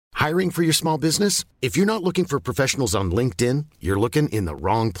Hiring for your small business? If you're not looking for professionals on LinkedIn, you're looking in the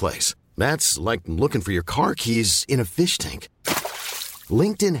wrong place. That's like looking for your car keys in a fish tank.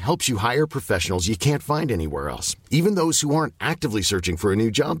 LinkedIn helps you hire professionals you can't find anywhere else, even those who aren't actively searching for a new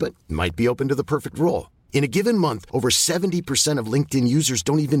job but might be open to the perfect role. In a given month, over 70% of LinkedIn users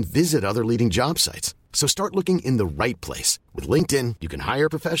don't even visit other leading job sites. So start looking in the right place. With LinkedIn, you can hire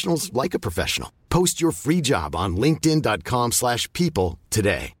professionals like a professional. Post your free job on linkedin.com/people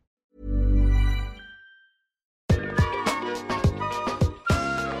today.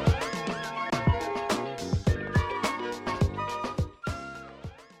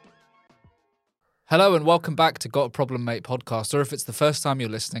 Hello and welcome back to Got a Problem Mate podcast, or if it's the first time you're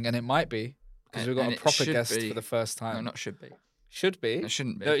listening, and it might be, because we've got a proper guest for the first time. No, not should be. Should be? It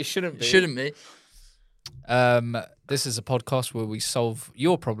shouldn't be. No, it shouldn't be. Shouldn't be. This is a podcast where we solve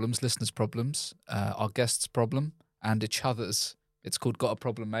your problems, listeners' problems, our guests' problem, and each other's. It's called Got a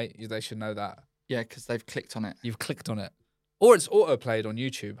Problem Mate. They should know that. Yeah, because they've clicked on it. You've clicked on it. Or it's auto-played on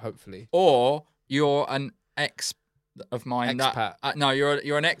YouTube, hopefully. Or you're an ex of mine Expat. that... no,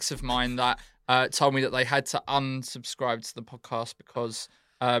 you're an ex of mine that told me that they had to unsubscribe to the podcast because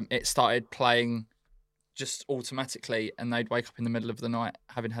it started playing just automatically, and they'd wake up in the middle of the night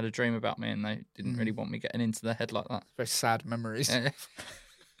having had a dream about me, and they didn't really want me getting into their head like that. Very sad memories. Yeah.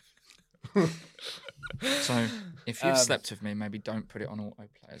 So if you've slept with me, maybe don't put it on autoplay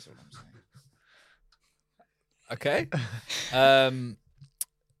is all I'm saying. Okay.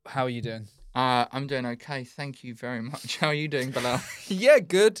 How are you doing? I'm doing okay. Thank you very much. How are you doing, Bilal? Yeah,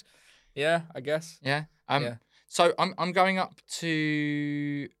 good. Yeah, I guess. Yeah. Yeah. So I'm going up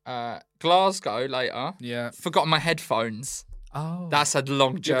to Glasgow later. Yeah. Forgotten my headphones. Oh. That's a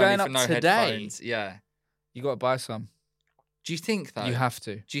long You're journey going for up no today? headphones. Yeah. You got to buy some. Do you think though? You have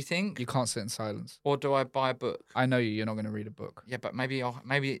to. Do you think? You can't sit in silence. Or do I buy a book? I know you're not going to read a book. Yeah, but maybe this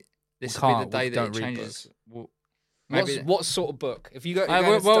We will be can't. the day We that don't it read changes. books. Well, maybe. What sort of book? If you go,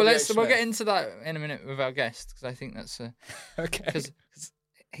 We'll get into that in a minute with our guest because I think that's Okay. because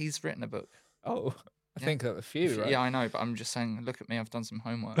he's written a book. Oh, I Yeah. think a few, right? Yeah, I know, but I'm just saying. Look at me, I've done some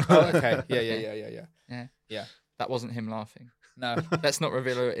homework. Oh, okay. Yeah. Yeah. That wasn't him laughing. No, Let's not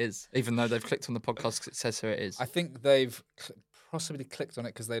reveal who it is, even though they've clicked on the podcast because it says who it is. I think they've possibly clicked on it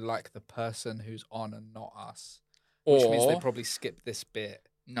because they like the person who's on and not us, which means they probably skipped this bit.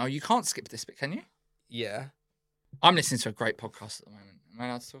 No, you can't skip this bit, can you? Yeah. I'm listening to a great podcast at the moment. Am I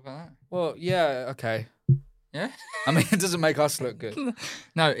allowed to talk about that? Well, yeah. Okay. Yeah? I mean, it doesn't make us look good.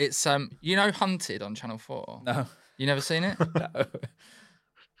 No, it's Hunted on Channel 4? No. You never seen it? No.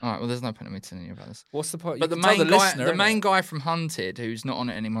 All right, well, there's no point in me telling you about this. What's the point? But the main guy from Hunted, who's not on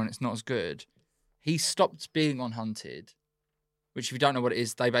it anymore and it's not as good, he stopped being on Hunted, which if you don't know what it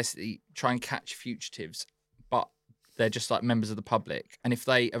is, they basically try and catch fugitives, but they're just like members of the public. And if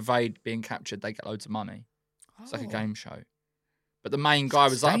they evade being captured, they get loads of money. It's like a game show. But the main guy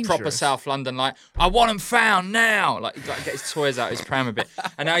was like a proper South London, like, I want them found now. Like, he'd like get his toys out, his pram a bit.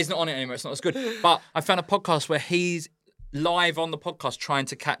 And now he's not on it anymore. It's not as good. But I found a podcast where he's live on the podcast trying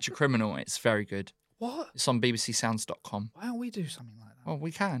to catch a criminal. It's very good. What? It's on bbcsounds.com. Why don't we do something like that? Well,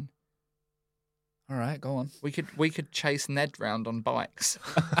 we can. All right, go on. We could chase Ned round on bikes.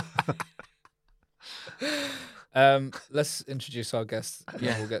 Let's introduce our guest. And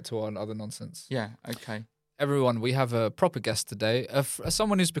then we'll get to our other nonsense. Yeah, okay. Everyone, we have a proper guest today.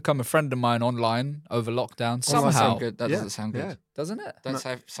 Someone who's become a friend of mine online over lockdown. Somehow. Doesn't sound good. That doesn't sound good. Yeah. Doesn't it? Don't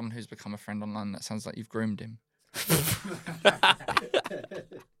say someone who's become a friend online. That sounds like you've groomed him.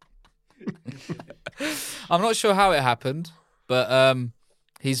 I'm not sure how it happened, but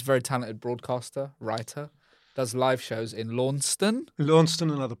he's a very talented broadcaster, writer, does live shows in Launceston. Launceston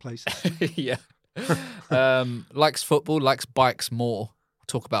and other places. Yeah. Likes football, likes bikes more.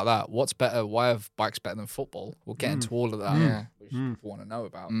 We'll talk about that. What's better? Why are bikes better than football? We'll get into all of that, Yeah. which people want to know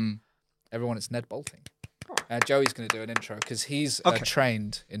about. Everyone, it's Ned Boulting. Joey's going to do an intro because he's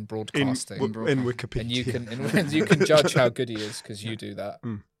trained in broadcasting. In Wikipedia. And you can judge how good he is because you do that.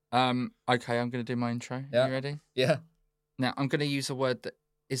 Okay, I'm going to do my intro. Yeah. You ready? Yeah. Now, I'm going to use a word that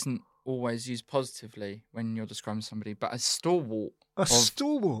isn't always used positively when you're describing somebody, but a stalwart. A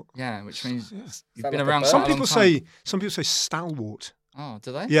stalwart. Yeah, which means Yes. you've that been like a around bird? quite a long time. Some people say stalwart. Oh,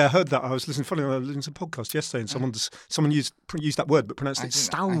 do they? Yeah, I heard that. I was listening to a podcast yesterday, and someone used that word but pronounced it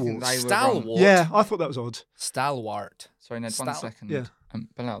stalwart. I think they were Stalwart? wrong. Yeah, I thought that was odd. Stalwart. Sorry, Ned, 1 second. Yeah.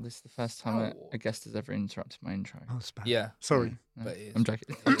 Bilal, this is the first time a guest has ever interrupted my intro. Oh, that's bad. Yeah. Sorry. No, But he is. I'm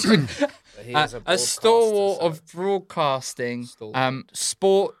joking. But he is A broadcaster, stalwart so- of broadcasting, Stalwart.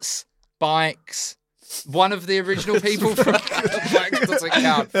 sports, bikes, one of the original people from That doesn't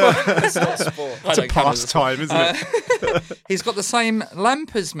count. It's not sport. It's a pastime, isn't it? He's got the same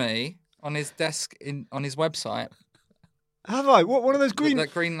lamp as me on his desk on his website. Have I? What, one of those green?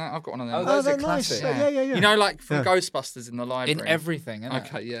 That green lamp. I've got one of them. Oh, those they're are nice. classic. Yeah. You know, like from Ghostbusters in the library. In everything, innit?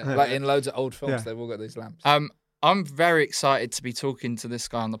 Okay, yeah. Like in loads of old films, Yeah. they've all got these lamps. I'm very excited to be talking to this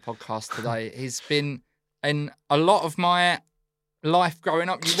guy on the podcast today. He's been in a lot of my life growing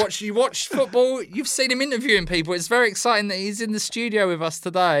up. You watch football, you've seen him interviewing people. It's very exciting that he's in the studio with us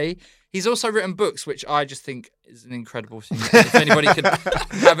today. He's also written books, which I just think is an incredible thing. If anybody could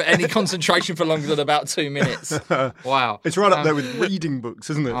have any concentration for longer than about 2 minutes. Wow. It's right up there with reading books,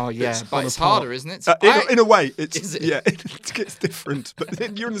 isn't it? Oh, yeah. It's But on it's a par. harder, isn't it? In a way, it's Is it? yeah, it's different,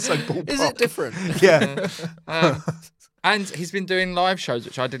 but you're in the same ballpark. Is it different? Yeah. And he's been doing live shows,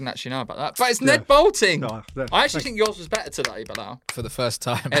 which I didn't actually know about that. But it's Ned Boulting. Oh, there. I actually think yours was better today, Bilal. For the first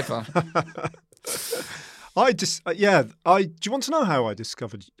time Ever. I just do you want to know how I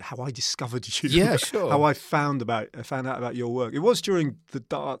discovered you? Yeah, sure. How I found out about your work. It was during the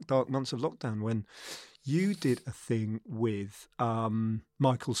dark months of lockdown when you did a thing with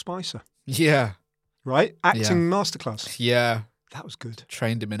Michael Spicer, Yeah. right? Acting masterclass. Yeah. That was good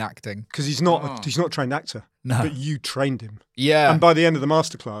Trained him in acting. because he's not a trained actor, No. but you trained him. Yeah. And by the end of the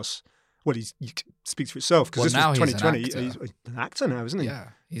masterclass, well, he speaks for itself because Well, this now was he's an 2020. actor. He's an actor now, isn't he? Yeah.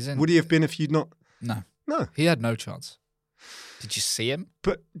 He's in. Would he have been if you'd not? No. No. He had no chance. Did you see him?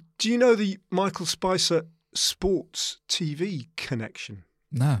 But do you know the Michael Spicer sports TV connection?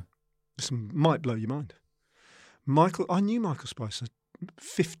 No. This might blow your mind. I knew Michael Spicer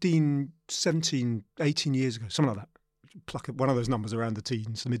 15, 17, 18 years ago, something like that. Pluck one of those numbers around the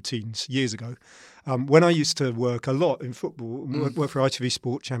mid-teens, years ago. When I used to work a lot in football, work for ITV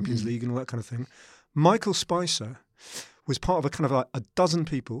Sport, Champions League and all that kind of thing, Michael Spicer was part of a kind of like a dozen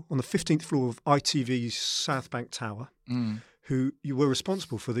people on the 15th floor of ITV's South Bank Tower who you were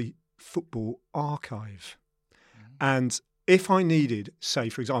responsible for the football archive. And if I needed, say,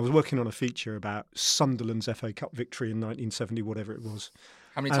 for example, I was working on a feature about Sunderland's FA Cup victory in 1970, whatever it was.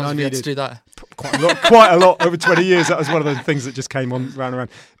 How many times have you had to do that? Quite a lot over 20 years. That was one of those things that just came on round and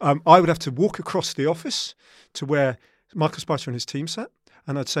round. I would have to walk across the office to where Michael Spicer and his team sat.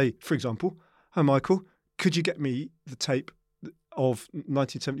 And I'd say, for example, "Hi, Michael, could you get me the tape of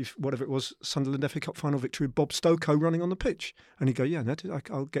 1970, whatever it was, Sunderland FA Cup final victory, Bob Stokoe running on the pitch?" And he'd go, "Yeah, Ned,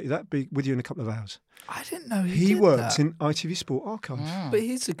 I'll get you that. Be with you in a couple of hours." I didn't know He did worked that. in ITV Sport Archive. Wow. But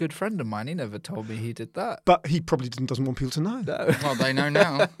he's a good friend of mine. He never told me he did that. But he probably doesn't want people to know. No. Well, they know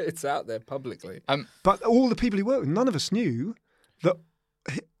now. It's out there publicly. But all the people he worked with, none of us knew that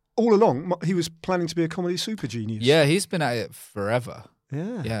all along he was planning to be a comedy super genius. Yeah, he's been at it forever.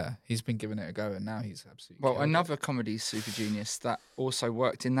 Yeah. Yeah, he's been giving it a go, and now he's absolutely. Well, killed it. another comedy super genius that also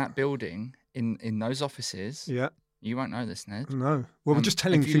worked in that building, in those offices. Yeah. You won't know this, Ned. No. Well, we're just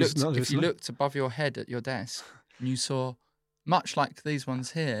telling if you things. looked, if you looked above your head at your desk and you saw, much like these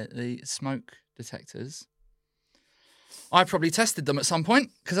ones here, the smoke detectors, I probably tested them at some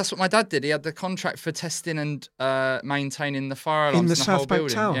point because that's what my dad did. He had the contract for testing and maintaining the fire alarms In the whole South Bank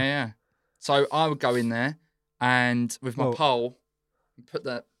building. Tower? Yeah. So I would go in there and with my pole, put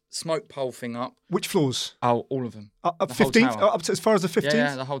the smoke pole thing up. Which floors? Oh, all of them. Up The whole 15th? tower. Up to as far as the 15th?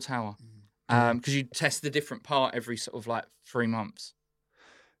 Yeah, the whole tower. Because you test the different part every sort of like 3 months.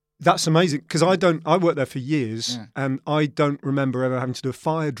 That's amazing because I worked there for years Yeah. and I don't remember ever having to do a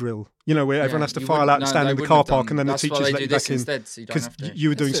fire drill. You know, where everyone has to you file wouldn't- out and no, stand they in the wouldn't car have park done. and then That's the why teachers they let do you this back in. instead, so you don't Because have to. you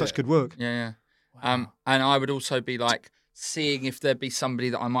were doing That's such it. good work. Yeah. And I would also be like seeing if there'd be somebody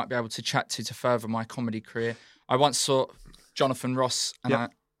that I might be able to chat to further my comedy career. I once saw Jonathan Ross and Yeah. I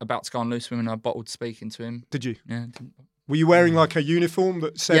about to go on Loose Women. I bottled speaking to him. Did you? Yeah. Were you wearing like a uniform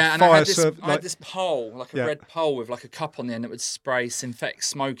that said Yeah, and fire I had this, serve? I had this pole, like a Yeah. red pole with like a cup on the end that would spray synthetic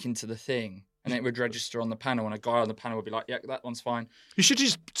smoke into the thing. And it would register on the panel, and a guy on the panel would be like, "Yeah, that one's fine." You should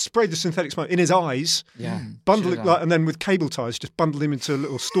just spray the synthetic smoke in his eyes, Yeah, bundle it should've like, and then with cable ties, just bundle him into a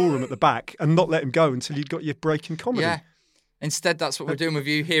little storeroom at the back and not let him go until you'd got your break in comedy. Yeah. Instead, that's what we're doing with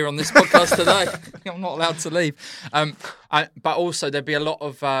you here on this podcast today. I'm not allowed to leave. But also, there'd be a lot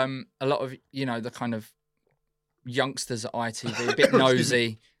of you know, the kind of youngsters at ITV, a bit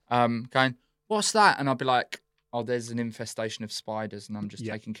nosy, going, "What's that?" And I'd be like, "Oh, there's an infestation of spiders, and I'm just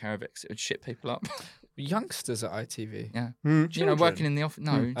taking care of it because it would shit people up." Youngsters at ITV. Yeah, Mm. you know, working in the office.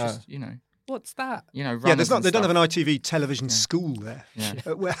 No, just you know, What's that? you know, Yeah, runners they and don't have an stuff. ITV television school there. Yeah.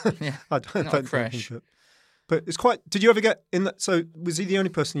 Well, Yeah. I don't, Not a don't creche. think but it's quite. Did you ever get in that? So was he the only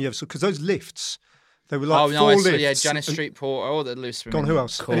person you ever saw? Because those lifts, they were like Oh no, four I saw, lifts. yeah, Janice and- Street Porter, all the Loose Women. Gone. Who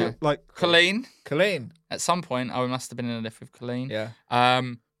else? Cool. Any- like Colleen. Colleen. At some point, I must have been in a lift with Colleen. Yeah.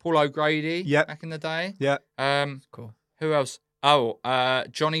 Paul O'Grady Yep. back in the day. Yeah. Cool. Who else? Oh,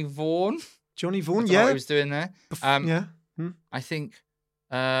 Johnny Vaughan. Johnny I Vaughan, don't know yeah. what he was doing there. Yeah. I think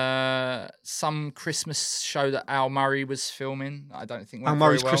some Christmas show that Al Murray was filming. I don't think went Al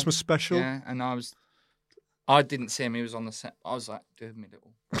Murray's very well. Christmas special. Yeah, and I didn't see him. He was on the set. I was like, doing me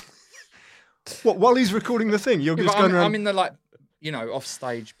little. What, while he's recording the thing, you're Yeah, just but going around. I'm in the off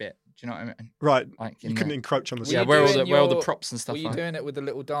stage bit. Do you know what I mean? Right. Like You couldn't encroach on the Yeah, set. where doing all the your- props and stuff. Were you are. doing it with a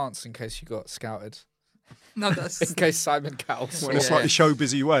little dance in case you got scouted? No, that's In case Simon Cowell In saw a it. slightly show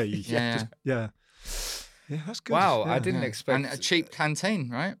busy way. Yeah. Yeah. Yeah, that's good. Wow, Yeah. I didn't Yeah. expect. And a cheap canteen,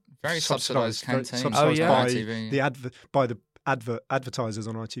 right? Very subsidised very canteen. subsidised yeah. by ITV. the advertisers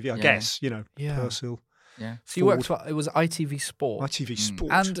on ITV. I Yeah. guess Yeah. Persil, Yeah. So you worked for it was ITV Sport, ITV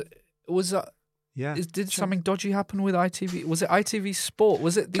Sport, and was yeah, did something dodgy happen with ITV? Was it ITV Sport?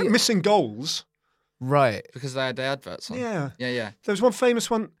 Was it Kept the missing goals. right Because they had the adverts on. Yeah, Yeah. there was one famous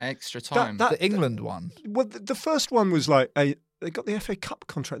one. Extra time. That- the England one? Well, the first one was like they got the FA Cup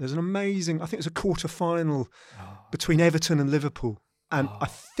contract. There's an amazing. I think it was a quarter final between Everton and Liverpool, and I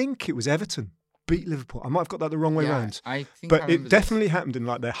think it was Everton beat Liverpool. I might have got that the wrong way Yeah, round. I think But I it remember definitely happened in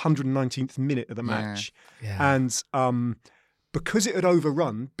like the 119th minute of the match. Yeah. And because it had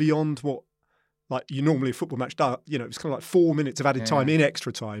overrun beyond what like you normally a football match does, it was kind of like 4 minutes of added time in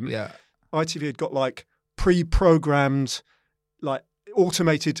extra time. Yeah. ITV had got like pre-programmed, like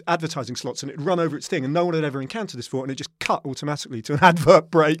automated advertising slots, and it'd run over its thing, and no one had ever encountered this before, and it just cut automatically to an advert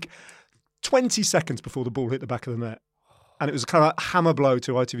break 20 seconds before the ball hit the back of the net. And it was a kind of hammer blow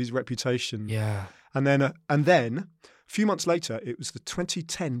to ITV's reputation. Yeah. And then a few months later, it was the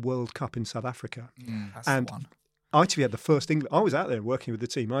 2010 World Cup in South Africa. That's And the one. ITV had the first England. I was out there working with the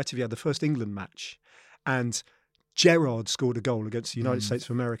team. ITV had the first England match, and Gerrard scored a goal against the United States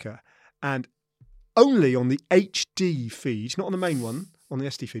of America, and only on the HD feed, not on the main one, on the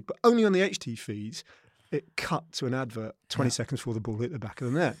SD feed, but only on the HD feed, it cut to an advert 20 seconds before the ball hit the back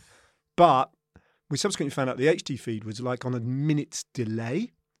of the net. But we subsequently found out the HD feed was like on a minute's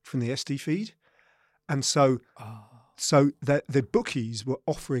delay from the SD feed, and so the bookies were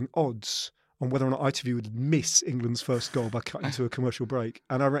offering odds on whether or not ITV would miss England's first goal by cutting to a commercial break.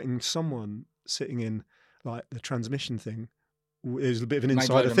 And I reckon someone sitting in like the transmission thing, it was a bit of an Made a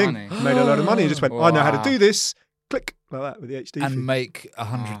insider load of thing, money. made a load of money and just went, I know how to Wow. do this, click, like that with the HD And feed. make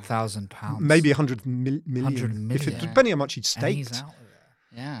 £100,000. Maybe 100 million. 100 If it, million. depending on how much he'd And he's staked. out there.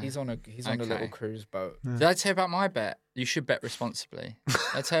 Yeah. He's on a Okay. little cruise boat. Did I tell you about my bet? You should bet responsibly. Did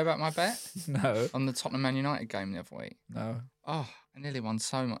I tell you about my bet No. on the Tottenham Man United game the other week? No. Oh, I nearly won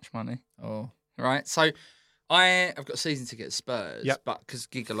so much money. Oh. Right, so I've got season ticket at Spurs, Yep. but because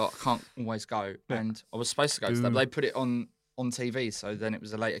gig a lot, I can't always go. Yeah. And I was supposed to go to that, but they put it on TV, so then it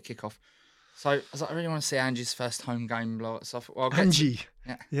was a later kickoff. So I was like, I really want to see Angie's first home game. Blah. So I thought, well, I'll get to- Angie.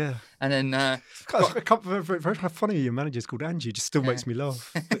 Yeah. Yeah. And then Very funny your manager's called Angie. It just still makes me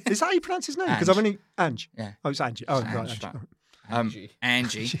laugh. Is that how you pronounce his name? Because I've Ange. only Ange. Yeah. Oh, it's Angie. Oh, right, Ange, Angie. right.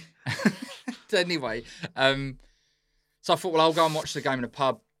 Angie. Anyway, so I thought, well, I'll go and watch the game in a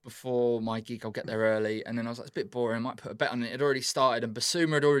pub before my gig. I'll get there early. And then I was like, it's a bit boring. I might put a bet on it. It had already started, and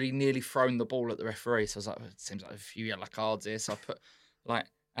Basuma had already nearly thrown the ball at the referee. So I was like, it seems like a few yellow cards here. So I put like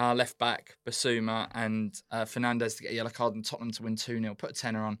our left back, Basuma, and Fernandez to get a yellow card and Tottenham to win 2-0. Put a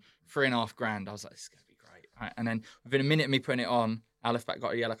tenner on, $3,500. I was like, this is going to be great. Right? And then within a minute of me putting it on, our left back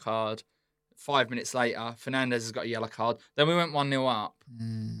got a yellow card. 5 minutes later, Fernandez has got a yellow card. Then we went 1-0 up.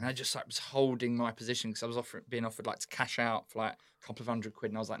 And I just was holding my position because I was being offered like to cash out for like a couple of £100.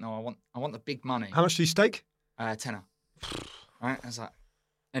 And I was like, no, I want the big money. How much do you stake? Tenner. Right? I was like,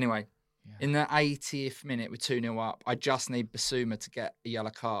 anyway, in the 80th minute, we're 2-0 up. I just need Basuma to get a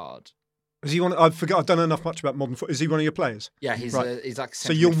yellow card. Is he one? I forgot. I don't know enough much about modern football. Is he one of your players? Yeah, he's Right. he's like. A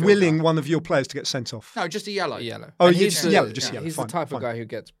So you're central midfielder. willing one of your players to get sent off? No, just a yellow. Yellow. Oh, And you- he's the, yellow, just yellow. He's Fine, the type fine. of guy who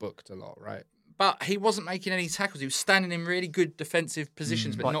gets booked a lot, right? But he wasn't making any tackles. He was standing in really good defensive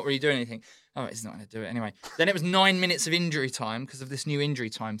positions, but not really doing anything. Oh, he's not going to do it anyway. Then it was 9 minutes of injury time because of this new injury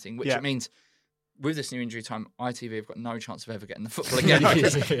time thing, which Yeah. it means with this new injury time, ITV have got no chance of ever getting the football again.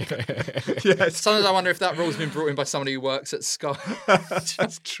 Yes. Sometimes I wonder if that rule's been brought in by somebody who works at Sky.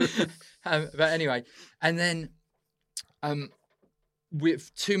 That's true. But anyway, and then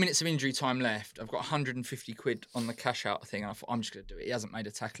with 2 minutes of injury time left, I've got 150 quid on the cash out thing. And I thought, I'm just going to do it. He hasn't made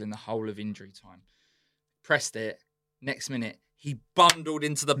a tackle in the whole of injury time. Pressed it. Next minute, he bundled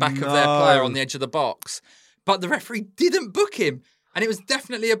into the back of their player on the edge of the box. But the referee didn't book him. And it was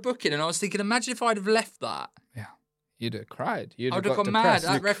definitely a booking. And I was thinking, imagine if I'd have left that. Yeah. You'd have cried. You'd I have would have got gone mad. depressed.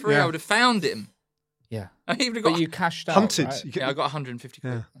 That referee, Yeah. I would have found him. Yeah. I even got. But you cashed out, Hunted. right? You get- Yeah, I got 150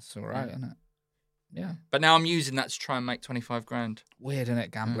 quid. Yeah. That's all right, isn't it? Yeah. But now I'm using that to try and make 25 grand. Weird, isn't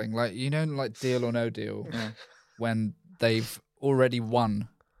it, gambling? Like, like Deal or No Deal, Yeah. when they've already won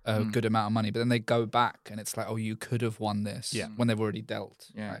a good amount of money, but then they go back and it's like, oh, you could have won this when they've already dealt.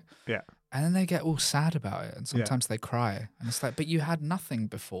 Yeah. Right? Yeah. And then they get all sad about it, and sometimes they cry. And it's like, but you had nothing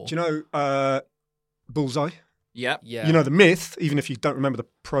before. Do you know Bullseye? Yep. Yeah. You know the myth, even if you don't remember the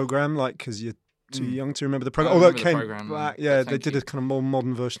program, like because you're too young to remember the program. I Although it remember the came programme, back, yeah, they thank did you. a kind of more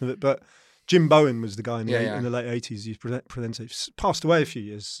modern version of it. But Jim Bowen was the guy in the late 80s. He presented. He passed away a few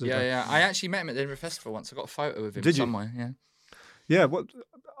years ago. Yeah. I actually met him at the Edinburgh Festival once. I got a photo of him Did you? somewhere. Yeah. Yeah. What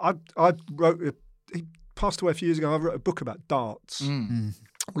I wrote. He passed away a few years ago. I wrote a book about darts,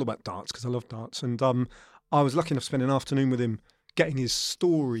 all about darts because I love darts, and I was lucky enough to spend an afternoon with him getting his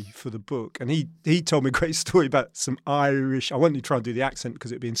story for the book, and he told me a great story about some Irish. I won't even try and do the accent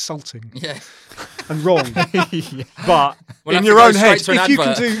because it'd be insulting Yeah. and wrong. But We'll in have your to go own head, straight to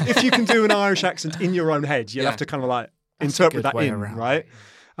an if you can do an Irish accent in your own head, you'll have to kind of like interpret that in, right?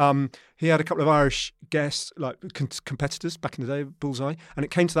 He had a couple of Irish guests, like competitors back in the day, Bullseye, and it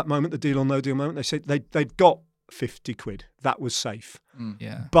came to that moment, the Deal or No Deal moment. They said they'd got 50 quid. That was safe.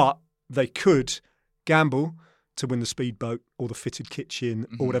 Yeah. But they could gamble to win the speedboat or the fitted kitchen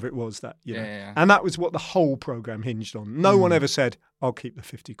or whatever it was that, you know. Yeah. And that was what the whole programme hinged on. No one ever said, I'll keep the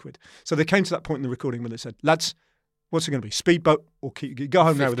 50 quid. So they came to that point in the recording when they said, lads, what's it going to be? Speedboat or go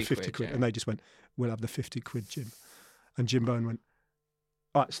home now with the 50 quid. Yeah. And they just went, we'll have the 50 quid, Jim. And Jim Bowen went,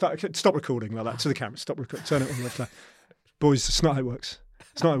 all right, stop recording like that to the camera. Stop recording. Turn it on the left. Boys, it's not how it works.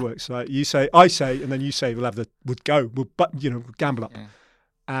 It's not how it works. Right? You say, I say, and then you say, we'll gamble up. Yeah.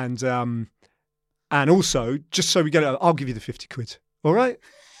 And also, just so we get it, I'll give you the 50 quid. All right?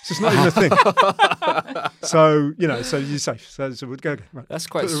 So it's not even a thing. So you're safe. So we'd go. Right. That's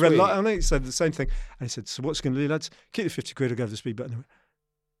quite Put the sweet. red light on it. He said the same thing. And he said, so what's going to do, lads? Keep the 50 quid or go to the speedboat. And they went,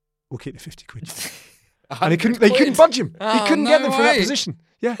 we'll keep the 50 quid. And they couldn't budge him. He couldn't get them from that position.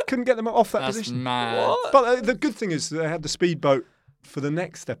 Yeah, couldn't get them off that That's position. mad. What? But the good thing is they had the speedboat for the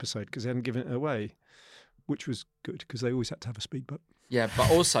next episode because they hadn't given it away, which was good because they always had to have a speedboat. Yeah,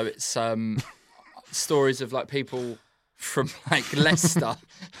 but also it's stories of like people from like Leicester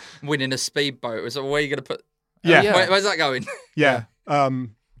winning a speedboat. It was like, where are you going to put? Yeah. Where's that going? Yeah.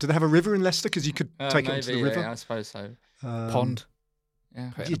 Do they have a river in Leicester? Because you could take it onto the river. Yeah, I suppose so. Pond. Yeah.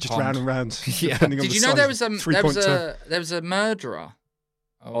 Put it in Yeah, a just pond. round and round. Yeah. Depending on Did the you know size. there was a murderer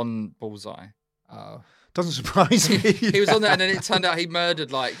Oh. on Bullseye? Oh. Doesn't surprise me. He was on there, and then it turned out he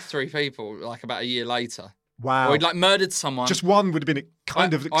murdered like 3 people, like about a year later. Wow. Or he'd like murdered someone. Just one would have been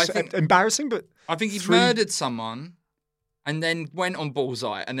I think- embarrassing, but I think he 3 murdered someone, and then went on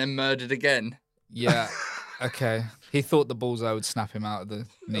Bullseye, and then murdered again. Yeah. Okay. He thought the bullseye would snap him out of the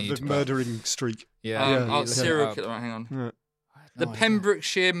need. the but- murdering streak. Yeah. Serial killer. Right, hang on. Yeah. The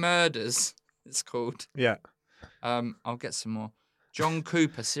Pembrokeshire Murders. It's called. Yeah. I'll get some more. John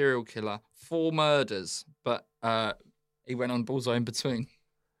Cooper, serial killer, 4 murders, but he went on Bullseye in between.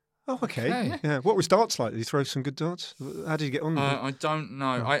 Oh, okay. Okay. Yeah. What was darts like? Did he throw some good darts? How did you get on? with it? I don't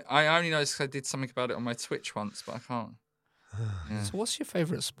know. I only know because I did something about it on my Twitch once, but I can't. Yeah. So what's your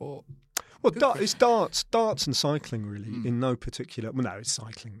favourite sport? Well, it's darts and cycling, really, in no particular. Well, no, it's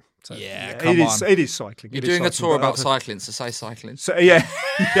cycling. So, Yeah, it come is. on. It is cycling. You're It is doing a cycling, tour but about I've- cycling, so say cycling. So yeah.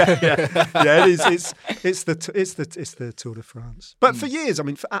 It is. It's the Tour de France. But for years, I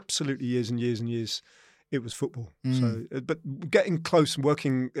mean, for absolutely years and years and years, it was football. So, but getting close and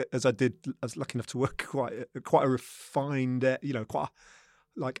working as I did, I was lucky enough to work quite a refined, quite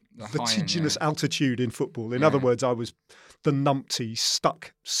like The high end, vertiginous yeah. altitude in football. In other words, I was the numpty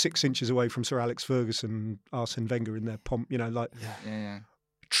stuck 6 inches away from Sir Alex Ferguson, Arsene Wenger in their pomp. Yeah.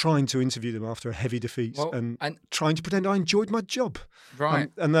 Trying to interview them after a heavy defeat Well, and and- trying to pretend I enjoyed my job. Right.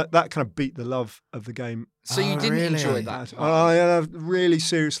 And that kind of beat the love of the game. So you didn't really? enjoy that? I really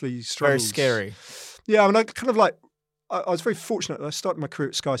seriously struggled. Very scary. Yeah, I mean, I kind of like, I was very fortunate. I started my career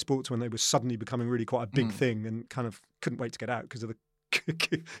at Sky Sports when they were suddenly becoming really quite a big thing and kind of couldn't wait to get out because of the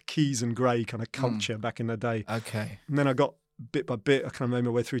Keys and Grey kind of culture back in the day. Okay. And then I got bit by bit, I kind of made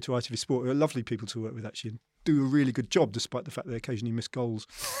my way through to ITV Sport. They're lovely people to work with, actually, and do a really good job despite the fact they occasionally miss goals.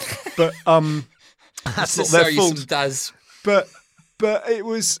 But that's not their fault. Some Daz. But it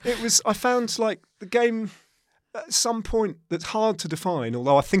was I found like the game at some point that's hard to define,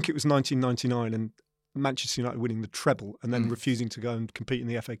 although I think it was 1999 and Manchester United winning the treble and then refusing to go and compete in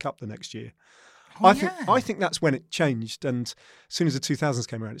the FA Cup the next year. I think that's when it changed, and as soon as the 2000s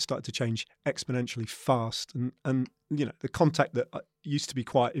came around, it started to change exponentially fast. And the contact that used to be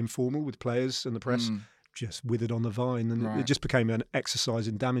quite informal with players and the press just withered on the vine, and Right. it just became an exercise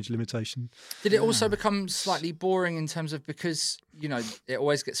in damage limitation. Did it also become slightly boring in terms of, because it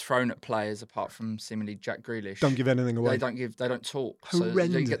always gets thrown at players apart from seemingly Jack Grealish? Don't give anything away. They don't talk, so you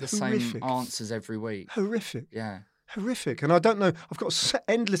don't get the Horrific. same answers every week. Horrific. Yeah. Horrific. And I don't know, I've got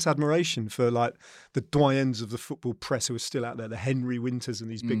endless admiration for like the doyens of the football press who are still out there, the Henry Winters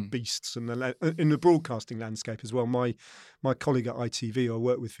and these big beasts, and in the broadcasting landscape as well. My colleague at ITV, who I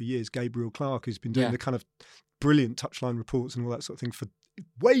worked with for years, Gabriel Clark, who's been doing the kind of brilliant touchline reports and all that sort of thing for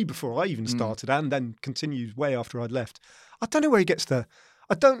way before I even started, and then continued way after I'd left. I don't know where he gets I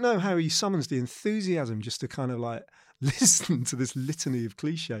don't know how he summons the enthusiasm just to kind of like listen to this litany of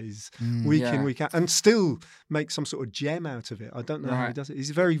cliches week in, week out, and still make some sort of gem out of it. I don't know how he does it.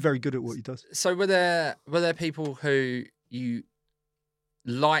 He's very, very good at what he does. So were there people who you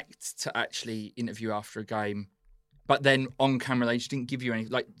liked to actually interview after a game, but then on camera they just didn't give you any,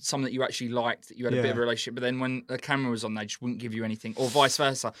 like some that you actually liked, that you had a bit of a relationship, but then when the camera was on they just wouldn't give you anything, or vice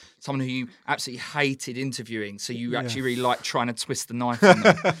versa, someone who you absolutely hated interviewing, so you actually really liked trying to twist the knife on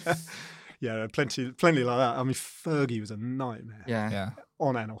them? Yeah, plenty like that. I mean, Fergie was a nightmare. Yeah.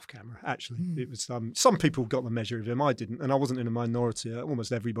 On and off camera, actually. It was some people got the measure of him. I didn't, and I wasn't in a minority.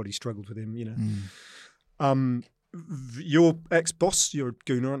 Almost everybody struggled with him, Your ex-boss, you're a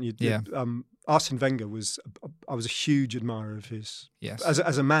gooner, aren't you? Yeah. Arsene Wenger I was a huge admirer of his. Yes.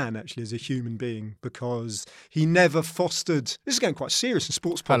 As a man, actually, as a human being, because he never fostered, this is getting quite serious in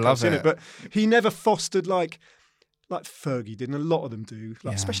sports podcasts, I love isn't it. it? But he never fostered like Fergie did, and a lot of them do,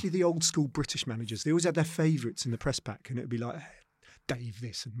 especially the old school British managers. They always had their favourites in the press pack, and it'd be like, hey, Dave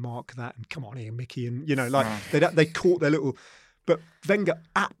this and Mark that, and come on here, Mickey, and they caught their little. But Wenger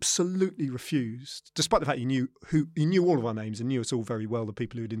absolutely refused, despite the fact he knew all of our names and knew us all very well, the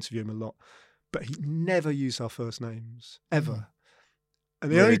people who would interview him a lot. But he never used our first names ever.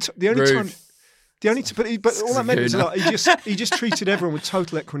 And the only time. But all that meant was like he just treated everyone with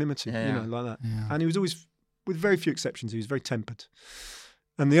total equanimity, like that. Yeah. And he was always, with very few exceptions, he was very tempered.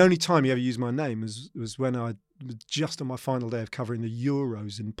 And the only time he ever used my name was when I was just on my final day of covering the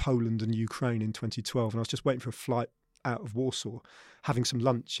Euros in Poland and Ukraine in 2012, and I was just waiting for a flight out of Warsaw, having some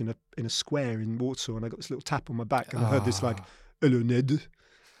lunch in a square in Warsaw, and I got this little tap on my back, and I heard this like, "Hello, Ned,"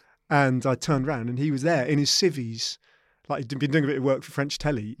 and I turned around, and he was there in his civvies, like he'd been doing a bit of work for French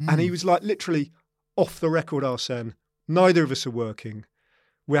telly, and he was like literally off the record, saying, "Neither of us are working.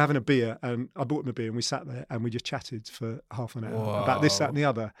 We're having a beer," and I bought him a beer, and we sat there and we just chatted for half an hour about this, that, and the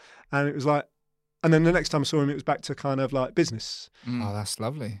other, and it was like. And then the next time I saw him, it was back to kind of like business. Oh, that's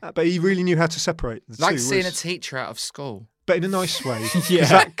lovely. But he really knew how to separate the two. Like seeing a teacher out of school. But in a nice way. Because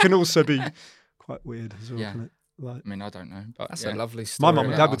that can also be quite weird as well, can it? Like, I mean, I don't know. But That's a lovely story. my mum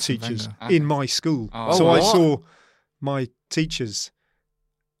and dad were teachers in my school. Oh, so what? I saw my teachers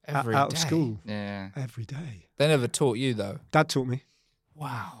Every out day. of school Yeah. every day. They never taught you, though. Dad taught me.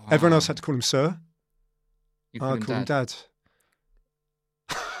 Wow. Everyone else had to call him sir. You I called him Dad.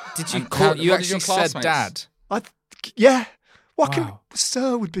 Did you And call? how- You what did your actually said classmates- dad. Yeah. What Wow. can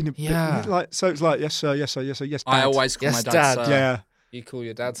sir would have been a bit Yeah. like, so it's like, yes, sir, yes, sir, yes, sir, yes, Dad. I always call Yes, my dad, Dad. sir. Yeah. You call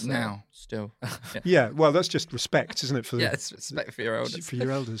your dad sir? Now, still. Yeah. Well, that's just respect, isn't it? For Yeah, it's respect for your elders. For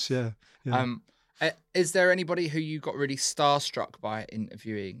your elders, yeah. Is there anybody who you got really starstruck by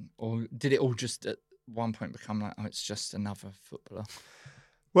interviewing, or did it all just at one point become like, oh, it's just another footballer?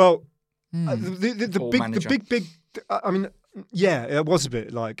 Well, Or the manager. big. I mean, yeah, it was a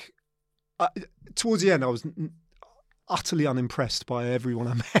bit like towards the end. I was utterly unimpressed by everyone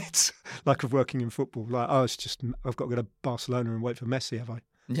I met. Like of working in football, like it's just I've got to go to Barcelona and wait for Messi. Have I?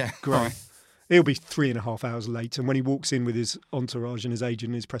 Yeah, Great. He'll be 3.5 hours late, and when he walks in with his entourage and his agent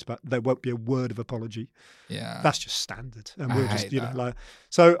and his press back, there won't be a word of apology. Yeah. That's just standard, and I we're just hate you know that. like.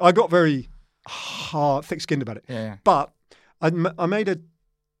 So I got very thick-skinned about it. Yeah. But I made a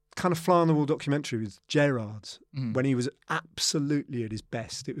kind of fly-on-the-wall documentary with Gerrard when he was absolutely at his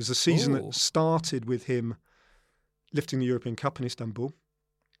best. It was a season Ooh. that started with him lifting the European Cup in Istanbul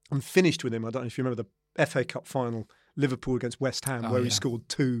and finished with him, I don't know if you remember the FA Cup final, Liverpool against West Ham, where he scored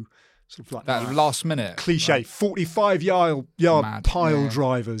two sort of like That last minute. cliche Like, 45-yard Mad. pile Yeah.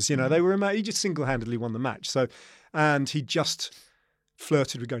 drivers. You know, they were he just single-handedly won the match. So, and he just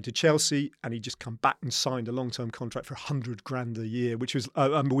flirted with going to Chelsea, and he just come back and signed a long-term contract for $100,000 a year, which was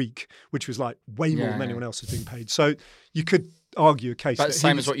a week, which was like way more than anyone else was being paid. So you could argue a case But that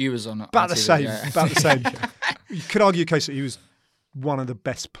same he as was what you was on. about the TV, same. yeah. About the same. You could argue a case that he was one of the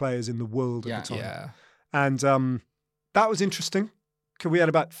best players in the world Yeah. at the time. Yeah. And that was interesting. 'Cause we had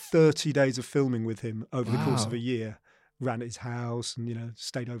about 30 days of filming with him over the course of Wow. a year. Ran at his house and,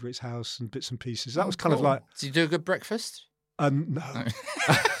 stayed over at his house and bits and pieces. That was kind of cool. like, Did you do a good breakfast? no.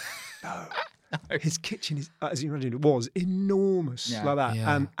 No. His kitchen is, as you imagine, it was enormous like that,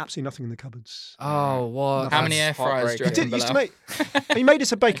 Yeah. and absolutely nothing in the cupboards. Oh, what? How many air fryers do you Heartbreaking. reckon, He used to make. He made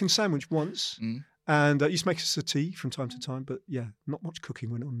us a bacon sandwich once, Mm. and used to make us a tea from time to time. But yeah, not much cooking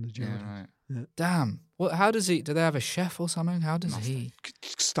went on in the Yeah, Jardins. right. Damn. What? How does he? Do they have a chef or something? How does he?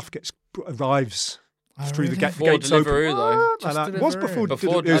 Stuff arrives Oh, through the really? gates Before open. Deliveroo, though. Just Like that. It was Deliveroo. before. Before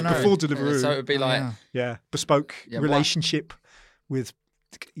It was Deliveroo. before Deliveroo. So it would be like, yeah. bespoke Yeah, what- relationship with,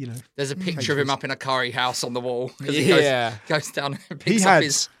 there's a picture of him up in a curry house on the wall. 'Cause he Yeah. goes down and He picks had. up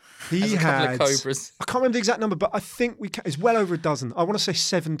his has a couple of cobras. I can't remember the exact number, but I think it's well over a dozen. I want to say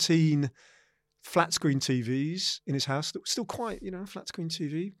 17 flat screen TVs in his house. That was still quite, flat screen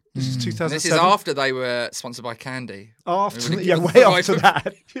TV. This is 2007. And this is after they were sponsored by Candy. After, Really yeah, give way them after away.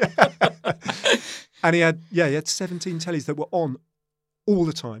 that. Yeah. And he had 17 tellies that were on all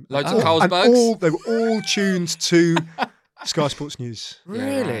the time. Loads Oh. of And Carlsbergs. they were all tuned to Sky Sports News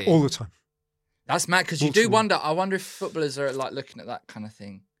Really? all the time. That's mad because you do Baltimore. wonder. I wonder if footballers are like looking at that kind of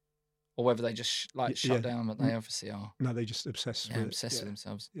thing, or whether they just shut Yeah. down. But they obviously are. No, they just obsessed with it. Obsessed with Yeah.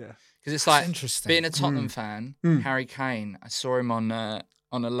 themselves. Yeah. Because it's That's like interesting. being a Tottenham fan. Mm. Harry Kane. I saw him on a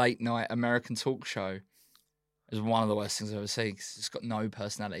late night American talk show. It was one of the worst things I've ever seen. 'Cause he's got no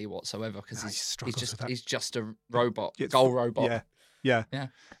personality whatsoever. Because No, he struggles with that. he's just a robot, Yeah, goal robot. Yeah. Yeah.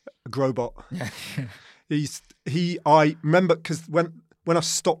 A Grobot. Yeah. I remember because when I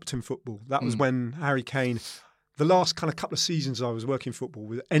stopped in football, that Mm. was when Harry Kane, the last kind of couple of seasons I was working football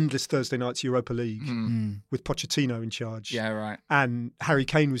with endless Thursday nights Europa League with Pochettino in charge. Yeah. Right. And Harry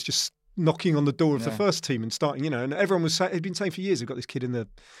Kane was just knocking on the door of the Yeah. first team and starting, and everyone was saying, had been saying for years, we've got this kid in the,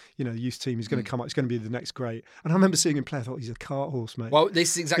 youth team, he's Mm. going to come up, he's going to be the next great. And I remember seeing him play, I thought, he's a cart horse, mate. Well,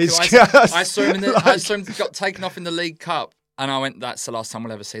 this is exactly It's what I saw. just I saw him. I like- saw him got taken off in the League Cup, and I went, "That's the last time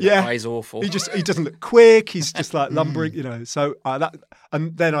we'll ever see that Yeah. guy. He's awful." he doesn't look quick. He's just like lumbering, So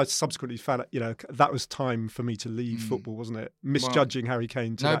and then I subsequently found out, that was time for me to leave football, wasn't it? Misjudging Harry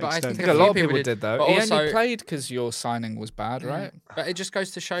Kane to No, that but I extent. I think think a lot of few people people did though. but He also- only played because your signing was bad, right? But it just goes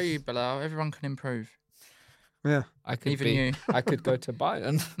to show you, Bilal, everyone can improve. Yeah. I could Even you. I could go to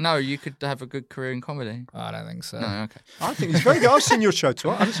Bayern. No, you could have a good career in comedy. I don't think so. No, okay. I think he's very good. I've seen your show too.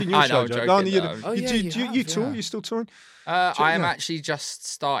 I haven't seen your I know, show, I'm Joe. joking, No, though. Oh, yeah, you have, tour? yeah. You still touring? I am yeah. actually just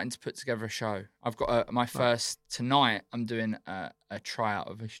starting to put together a show. I've got my first tonight. I'm doing a tryout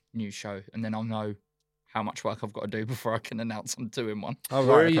of a new show, and then I'll know how much work I've got to do before I can announce I'm doing one. Oh,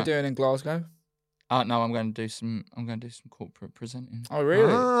 where are you doing in Glasgow? No, I'm going to do some corporate presenting Oh,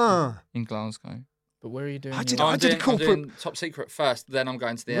 really? Ah. in Glasgow. But where are you doing? I your- did- No, I I'm did a doing, corporate- I'm doing top secret first, then I'm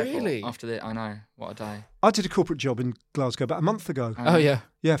going to the airport. Really? After the, I know, what a day. I did a corporate job in Glasgow about a month ago. Oh yeah.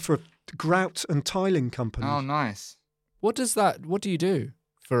 Yeah, for a grout and tiling company. Oh, nice. What do you do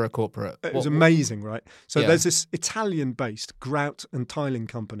for a corporate? It was What- amazing, right? So Yeah. there's this Italian-based grout and tiling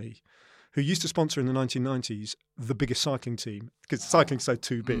company who used to sponsor in the 1990s the biggest cycling team because cycling's so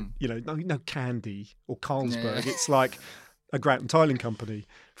too big. No Candy or Carlsberg. Yeah. It's like a grout and tiling company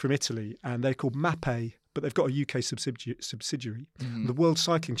from Italy, and they're called Mappe, but they've got a UK subsidiary. Mm-hmm. The World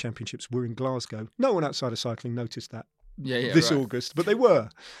Cycling Championships were in Glasgow. No one outside of cycling noticed that Yeah, this right. August, but they were.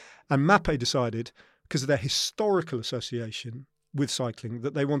 And Mappe decided, because of their historical association with cycling,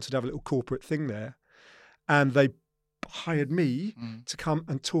 that they wanted to have a little corporate thing there. And they hired me to come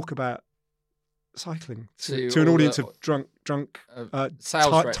and talk about cycling to an all audience the- of drunk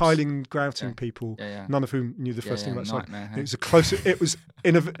sales reps. tiling, grouting Yeah. people, Yeah, yeah. none of whom knew the first Yeah, thing about cycling. nightmare, It was a close. It was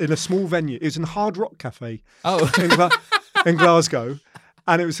in a small venue. It was in Hard Rock Cafe Oh, in Glasgow.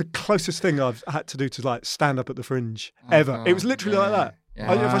 And it was the closest thing I've had to do to like stand up at the Fringe ever. God, It was literally like that.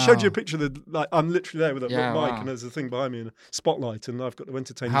 yeah. If I showed you a Wow. picture of I'm literally there with a Yeah, mic wow. and there's a thing behind me and a spotlight and I've got to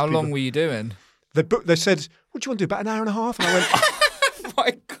entertain how these long people. were you doing? They said, what do you want to do, about an hour and a half? And I went,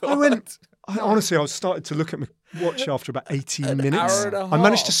 My God. honestly, I started to look at my watch after about 18 minutes. hour and a I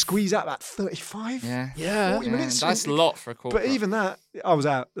managed to half. squeeze out about 35. Yeah. 40 minutes. That's a lot for a corporate. But even that, I was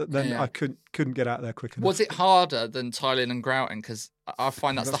out. Then Yeah. I couldn't get out there quick enough. Was it harder than tiling and grouting? Because I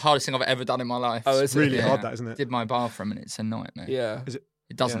find that's the hardest thing I've ever done in my life. Oh, is It's it? really Yeah. hard, that, isn't it? Did my bathroom and it's a nightmare. Yeah. Is it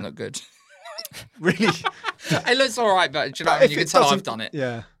It doesn't Yeah. look good. really? It looks all right, but do you know But what I mean? if You can it tell I've doesn't- done it.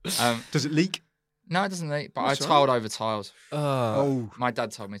 Yeah. Um, Does it leak? no, it doesn't leak, but That's I all tiled over tiles. Oh, My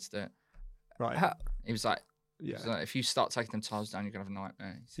dad told me to do it. right. How- He was like, Yeah. if you start taking them tiles down, you're going to have a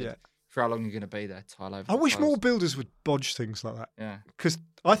nightmare. He said, Yeah. For how long you're going to be there, tile over I the wish tiles. more builders would bodge things like that. Yeah, Because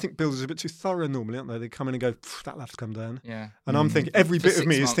I think builders are a bit too thorough normally, aren't they? They come in and go, that'll have to come down. yeah. And I'm thinking, every For bit of 6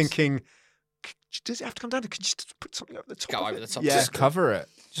 me is months. thinking, does it have to come down? Could you just put something over the top? Go of over it? the top. Yeah, Just cover it.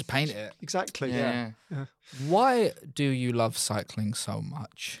 Just paint it. exactly. Yeah. Why do you love cycling so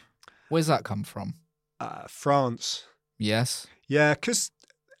much? Where's that come from? France. Yes. Yeah, because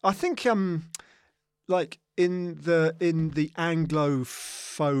I think like in the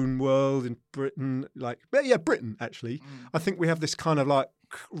Anglophone world in Britain, Britain actually, I think we have this kind of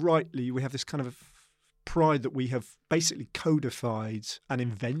we have this kind of pride that we have basically codified and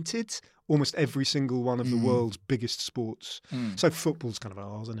invented almost every single one of the world's biggest sports. So football's kind of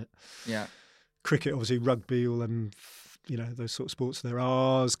ours, isn't it? Yeah. Cricket, obviously, rugby, and those sort of sports, they're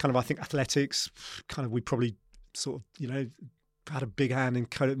ours. Kind of, I think athletics, kind of, we probably sort of, had a big hand in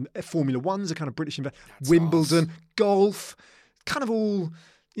kind of Formula One's a kind of British Wimbledon, ours. Golf, kind of all,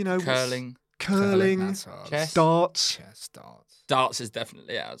 curling, chess, darts. Darts is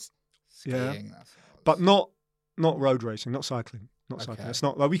definitely ours. Skiing, that's ours. But not road racing, not cycling. Not cycling. It's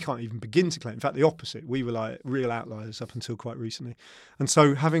not like we can't even begin to claim. In fact, the opposite. We were like real outliers up until quite recently. And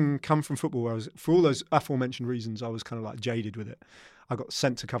so, having come from football, where I was, for all those aforementioned reasons, I was kind of like jaded with it. I got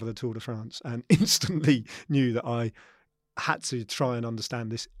sent to cover the Tour de France and instantly knew that I had to try and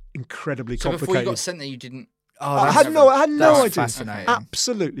understand this incredibly complicated. So before you got sent there, you didn't. I had no idea. Fascinating.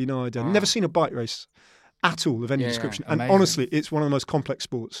 Absolutely no idea. Never seen a bike race at all of any description. And amazing. honestly, it's one of the most complex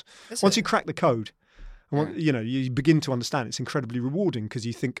sports. Once you crack the code. You begin to understand. It's incredibly rewarding because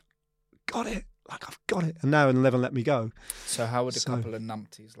you think, got it, like I've got it, and now it'll never let me go. So how would a couple of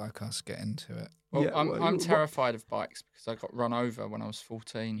numpties like us get into it? Well, I'm terrified of bikes because I got run over when I was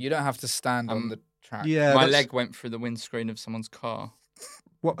 14. You don't have to stand on the track. Yeah, my leg went through the windscreen of someone's car.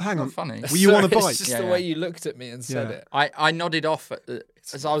 What? Hang on, funny. Were you on a bike? It's just the way you looked at me and said it. I nodded off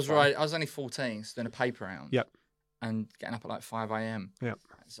as I was riding. I was only 14, so doing a paper round. Yep. And getting up at like 5 a.m. Yeah.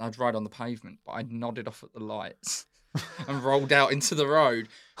 So I'd ride on the pavement, but I'd nodded off at the lights and rolled out into the road.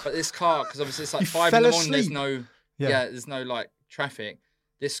 But this car, because obviously it's like 5 in the morning, there's no like traffic.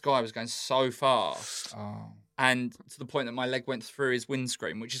 This guy was going so fast. Oh. And to the point that my leg went through his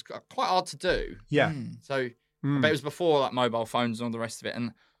windscreen, which is quite hard to do. Yeah. So but it was before like mobile phones and all the rest of it.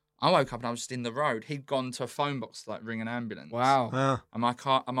 And I woke up and I was just in the road. He'd gone to a phone box to like ring an ambulance. Wow.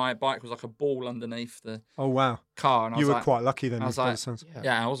 And my bike was like a ball underneath the car. And you were quite lucky then. I was like,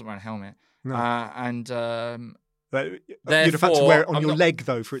 I wasn't wearing a helmet. No. You'd have had to wear it on your leg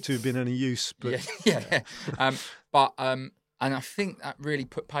though for it to have been any use. But and I think that really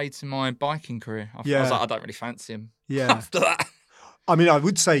put paid to my biking career. I was like, I don't really fancy him. Yeah. After that, I mean, I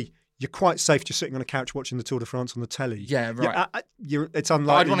would say. You're quite safe just sitting on a couch watching the Tour de France on the telly. Yeah, right. It's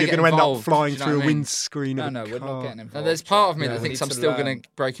unlikely you're going to end up flying through a windscreen of a car. We're not getting involved. No, there's part of me that thinks I'm still going to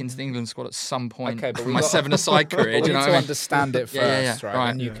break into the England squad at some point. Okay, but my seven-a-side career. We do you know need to understand it first,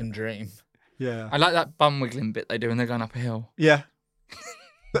 right? And you can dream. Yeah. I like that bum wiggling bit they do when they're going up a hill. Yeah.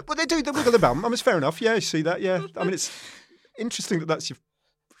 But they wiggle the bum. I mean, it's fair enough. Yeah, you see that. Yeah. I mean, it's interesting that that's your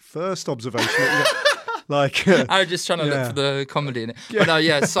first observation. I was just trying to look for the comedy in it. Yeah. But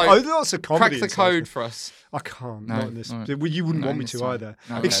no, so lots of comedy crack the code for us. I can't. No, not in this. Well, you wouldn't want me to either.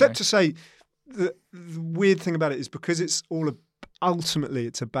 No, Except to say, the weird thing about it is because it's all ultimately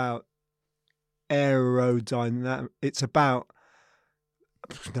it's about aerodynamic. It's about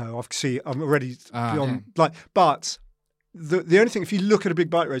I'm already beyond but. The only thing, if you look at a big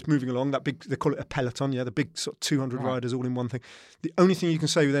bike race moving along, that big, they call it a peloton, the big sort of 200 riders all in one thing. The only thing you can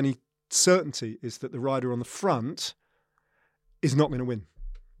say with any certainty is that the rider on the front is not going to win.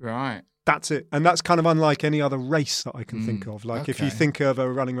 Right. That's it. And that's kind of unlike any other race that I can think of. Like if you think of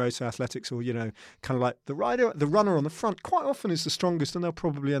a running race, athletics, or, kind of like the runner on the front quite often is the strongest and they'll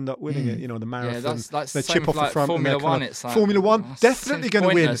probably end up winning it, the marathon. Yeah, they chip off the front. Formula One, it's like... Formula One, definitely going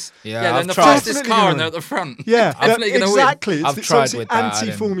to win. Yeah, they're the fastest car and they're at the front. Yeah, definitely going to win. Exactly. I've tried with that.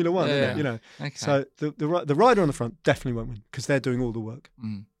 Anti-Formula One, isn't it? Okay. So the rider on the front definitely won't win because they're doing all the work.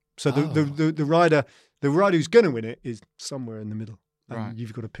 So the rider who's going to win it is somewhere in the middle. And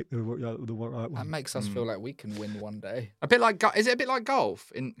you've got to pick the right one. That makes us feel like we can win one day. Is it a bit like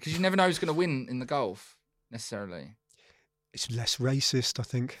golf? Because you never know who's going to win in the golf necessarily. It's less racist, I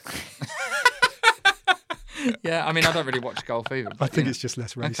think. Yeah, I mean, I don't really watch golf either. I think it's just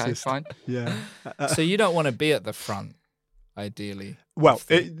less racist. Okay, fine. Yeah. So you don't want to be at the front, ideally. Well,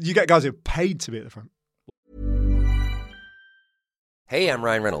 you get guys who are paid to be at the front. Hey, I'm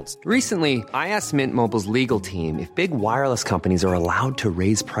Ryan Reynolds. Recently, I asked Mint Mobile's legal team if big wireless companies are allowed to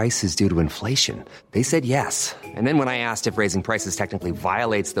raise prices due to inflation. They said yes. And then when I asked if raising prices technically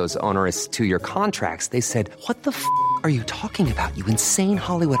violates those onerous 2-year contracts, they said, "What the f*** are you talking about, you insane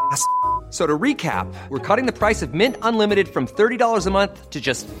Hollywood ass?" So to recap, we're cutting the price of Mint Unlimited from $30 a month to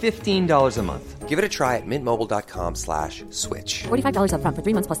just $15 a month. Give it a try at mintmobile.com/switch. $45 up front for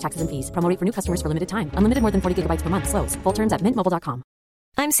 3 months plus taxes and fees. Promo rate for new customers for limited time. Unlimited more than 40 gigabytes per month. Slows full terms at mintmobile.com.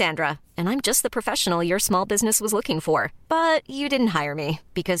 I'm Sandra, and I'm just the professional your small business was looking for. But you didn't hire me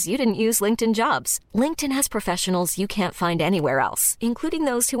because you didn't use LinkedIn Jobs. LinkedIn has professionals you can't find anywhere else, including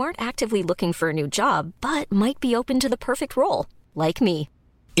those who aren't actively looking for a new job, but might be open to the perfect role, like me.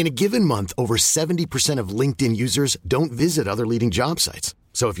 In a given month, over 70% of LinkedIn users don't visit other leading job sites.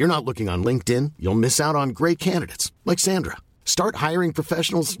 So if you're not looking on LinkedIn, you'll miss out on great candidates like Sandra. Start hiring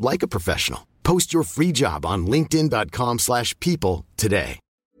professionals like a professional. Post your free job on linkedin.com/people today.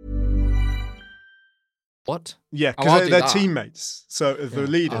 What? Yeah, Oh, I'll because do they're that. teammates, so the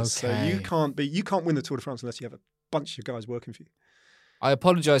leaders. So Okay. you can't win the Tour de France unless you have a bunch of guys working for you. I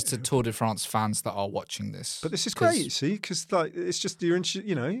apologise to Tour de France fans that are watching this. But this is 'cause great, you see, because like it's just you're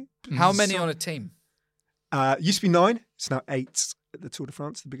How many on a team? Used to be 9, it's now 8 at the Tour de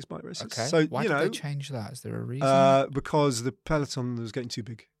France, the biggest bike races. Okay. So Why did they change that? Is there a reason? because the peloton was getting too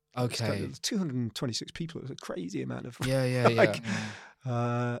big. Okay. It was 226 people. It was a crazy amount of Yeah. like,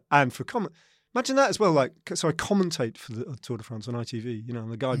 and for imagine that as well. Like, so I commentate for the Tour de France on ITV. You know,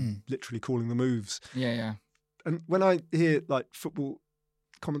 and the guy literally calling the moves. Yeah. And when I hear like football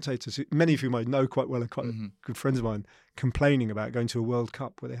commentators, many of whom I know quite well and quite good friends of mine, complaining about going to a World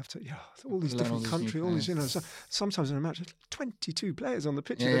Cup where they have to, all these Learn all different these countries, new all these, players. so sometimes in a match, there's 22 players on the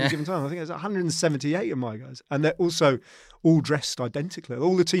pitch at Yeah. any given time. I think there's 178 of my guys. And they're also all dressed identically.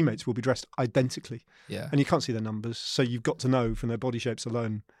 All the teammates will be dressed identically. Yeah. And you can't see their numbers. So you've got to know from their body shapes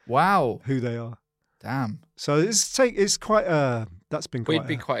alone Wow. who they are. Damn. So it's quite, that's been quite We'd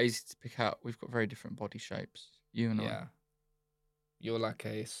be quite easy to pick out. We've got very different body shapes. You and Yeah. You're like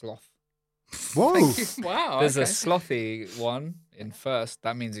a sloth. Whoa. I. Thank you. Wow. There's a okay. slothy one in first.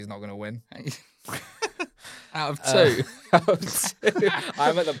 That means he's not going to win. Out of two.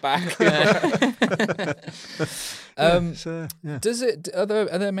 I'm at the back. Yeah. Does it? Are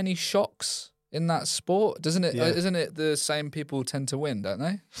there many shocks in that sport? Doesn't it? Yeah. Isn't it the same people tend to win? Don't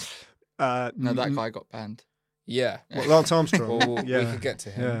they? No, that guy got banned. Yeah. What, Lance Armstrong? Well, we could get to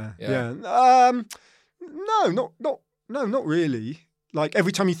him. Yeah. No, not really. Like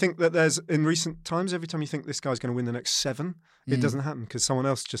every time you think that in recent times, every time you think this guy's going to win the next 7, it doesn't happen because someone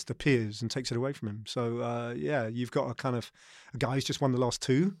else just appears and takes it away from him. So you've got a guy who's just won the last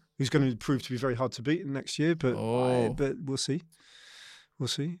 2, who's going to prove to be very hard to beat next year. But but we'll see.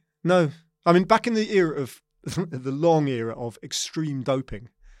 No, I mean back in the era of the long era of extreme doping,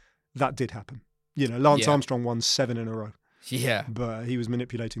 that did happen. You know, Lance Armstrong won 7 in a row. Yeah. But he was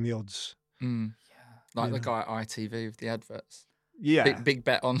manipulating the odds. Like the guy at ITV with the adverts. Yeah. Big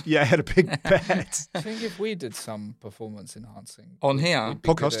bet on. Yeah, I had a big bet. I think if we did some performance enhancing On here? we'd be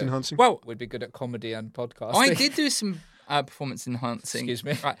good Podcast at- enhancing. Well, we'd be good at comedy and podcasting. I did do some performance enhancing. Excuse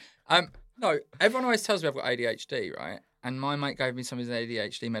me? Right. No, everyone always tells me I've got ADHD, right? And my mate gave me some of his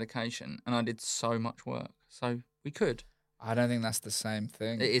ADHD medication, and I did so much work. So we could. I don't think that's the same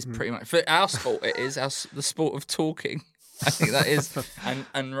thing. It is pretty much for our sport. It is the sport of talking. I think that is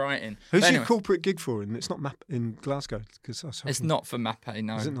and writing. Who's But your anyway, corporate gig for? And it's not MAP in Glasgow because It's not for MAPE,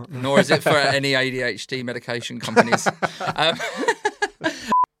 no. Is it not? Nor is it for any ADHD medication companies.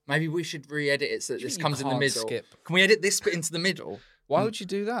 Maybe we should re-edit it so that this You comes in the can't middle. skip. Can we edit this bit into the middle? Why would you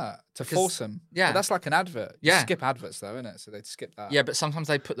do that? To force them? yeah. But that's like an advert. You Yeah. skip adverts though, isn't it? So they'd skip that. Yeah, but sometimes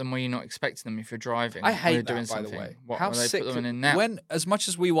they put them where you're not expecting them if you're driving. I or hate you're that, doing by the something. way. What, How where they sick put them in now? When, as much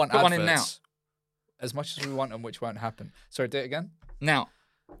as we want Put one adverts, in now. as much as we want them, which won't happen. Sorry, do it again. Now,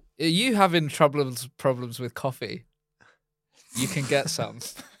 Are you having problems with coffee? You can get some.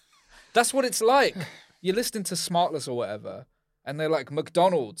 That's what it's like. You're listening to Smartless or whatever, and they're like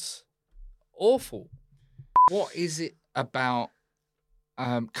McDonald's. Awful. what is it about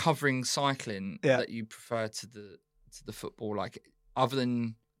covering cycling that you prefer to the football? Like, other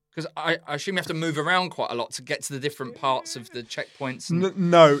than because I assume you have to move around quite a lot to get to the different parts of the checkpoints. And,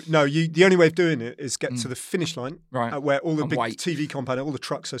 No. The only way of doing it is get to the finish line, Right. where all the And big wait. TV compound, all the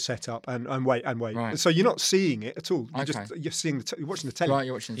trucks are set up, and wait. Right. So you're not seeing it at all. Okay. You're seeing you're watching the telly. Right,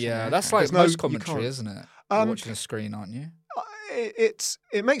 you're watching. the Yeah, TV, that's okay. like There's no- most you commentary, can't. isn't it? You're watching a screen, aren't you?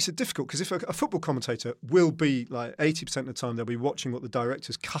 It makes it difficult because if a football commentator will be like 80% of the time they'll be watching what the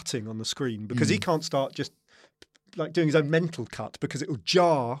director's cutting on the screen because he can't start just like doing his own mental cut because it will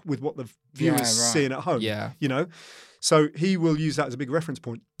jar with what the viewer's right. seeing at home. Yeah. You know? So he will use that as a big reference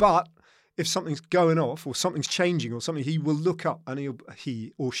point. But if something's going off or something's changing or something, he will look up and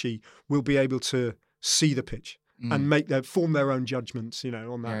he or she will be able to see the pitch and form their own judgments, on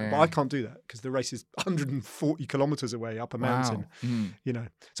that. Yeah, But yeah. I can't do that because the race is 140 kilometres away up a mountain. Wow.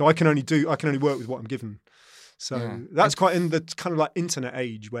 So I can only work with what I'm given. So Yeah. that's quite in the kind of like internet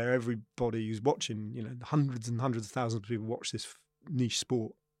age where everybody who's watching, hundreds and hundreds of thousands of people watch this niche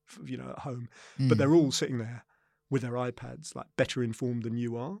sport, at home, but they're all sitting there with their iPads, like better informed than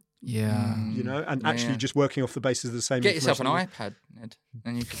you are. Yeah. You know, and Yeah, actually yeah. just working off the basis of the same. Get yourself an information. iPad, Ed,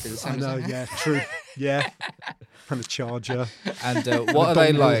 and you could do the I same. know, as them. yeah, true, yeah, and a charger. And what are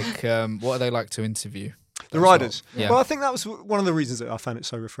they like? What are they like to interview? The riders. Yeah. Well, I think that was one of the reasons that I found it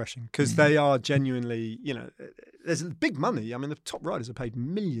so refreshing, because they are genuinely, you know, there's big money. I mean, the top riders are paid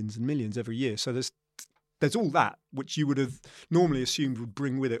millions and millions every year. So there's all that, which you would have normally assumed would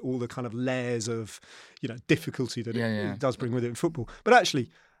bring with it all the kind of layers of, you know, difficulty that it does bring with it in football. But actually,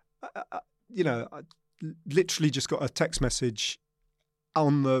 you know, I literally just got a text message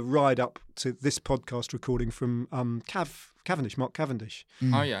on the ride up to this podcast recording from Mark Cavendish.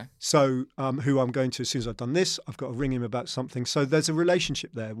 Oh yeah. So who I'm going to, as soon as I've done this, I've got to ring him about something. So there's a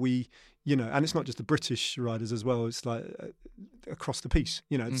relationship there. We, you know, and it's not just the British riders as well. It's like across the piece,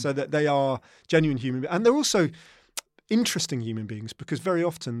 you know, so that they are genuine human beings. And they're also interesting human beings, because very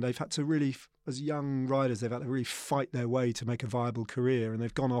often they've had to really, as young riders, they've had to really fight their way to make a viable career, and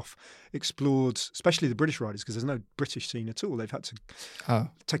they've gone off, explored, especially the British riders, because there's no British scene at all. They've had to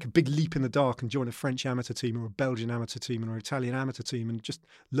take a big leap in the dark and join a French amateur team or a Belgian amateur team or an Italian amateur team and just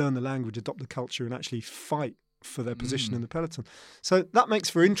learn the language, adopt the culture, and actually fight for their position in the peloton. So that makes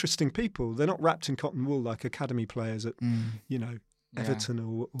for interesting people. They're not wrapped in cotton wool like academy players at, you know, Everton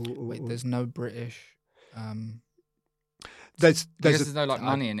or Wait, there's no British. There's no like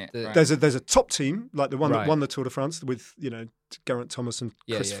money in it. Right. There's a top team like the one that Right. won the Tour de France with, you know, Geraint Thomas and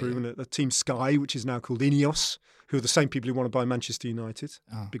Chris Froome, and a team Sky, which is now called Ineos, who are the same people who want to buy Manchester United,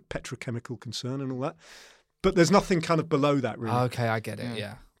 big petrochemical concern and all that. But there's nothing kind of below that really. Okay, I get it.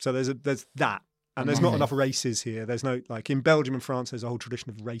 Yeah. So there's that. And there's not enough races here. There's no, like in Belgium and France, there's a whole tradition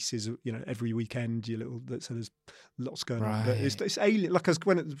of races, you know, every weekend, so there's lots going on. But it's alien, like I was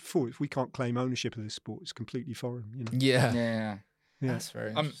going before, if we can't claim ownership of this sport, it's completely foreign, you know. Yeah. That's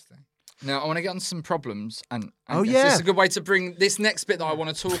very interesting. Now, I want to get on some problems, and Oh, this yeah. is a good way to bring this next bit that I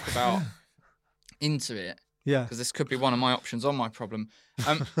want to talk about into it, Yeah. because this could be one of my options on my problem.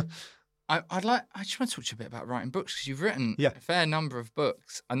 I just want to talk to you a bit about writing books, because you've written a fair number of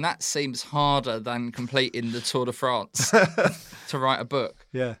books, and that seems harder than completing the Tour de France to write a book.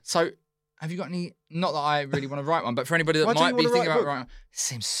 Yeah. So, have you got any? Not that I really want to write one, but for anybody that Why don't might you be wanna thinking write a about book? writing, it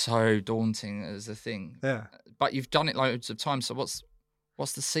seems so daunting as a thing. Yeah. But you've done it loads of times. So,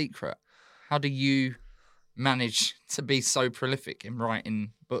 what's the secret? How do you manage to be so prolific in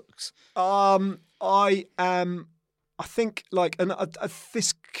writing books? I think, like, and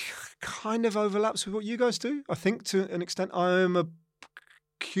this kind of overlaps with what you guys do. I think to an extent, I am a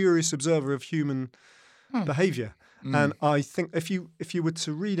curious observer of human behaviour, and I think if you were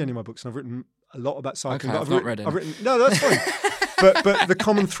to read any of my books, and I've written a lot about cycling, Okay, but I've not read any. I've written no, that's fine. But the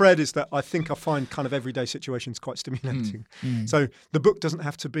common thread is that I think I find kind of everyday situations quite stimulating. So the book doesn't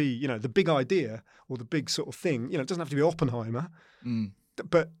have to be, you know, the big idea or the big sort of thing. You know, it doesn't have to be Oppenheimer.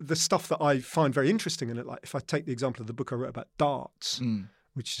 But the stuff that I find very interesting in it, like if I take the example of the book I wrote about darts,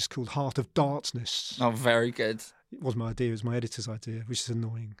 which is called Heart of Dartsness. Oh, very good. It was my idea, it was my editor's idea, which is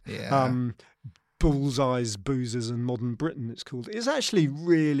annoying. Yeah. Bullseyes, Boozers and Modern Britain, it's called. It's actually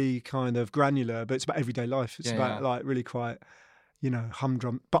really kind of granular, but it's about everyday life. It's about like really quite, you know,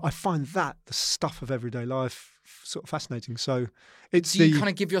 humdrum. But I find that the stuff of everyday life sort of fascinating. So it's Do you kind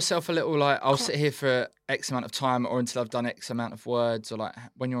of give yourself a little like, I'll sit here for X amount of time, or until I've done X amount of words, or like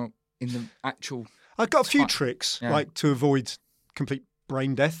when you're in the actual... I've got a few tricks, like to avoid complete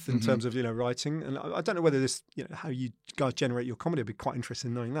brain death in terms of, you know, writing. And I don't know whether this, you know, how you guys generate your comedy. I'd be quite interested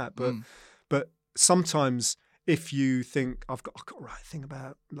in knowing that. But sometimes if you think, I've got to write a thing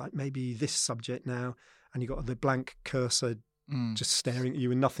about like maybe this subject now, and you've got the blank cursor just staring at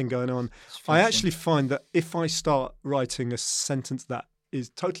you and nothing going on. I actually find that if I start writing a sentence that is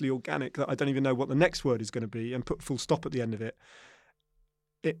totally organic, that I don't even know what the next word is going to be, and put full stop at the end of it,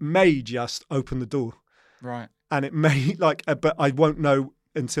 it may just open the door. Right. And it may, like, but I won't know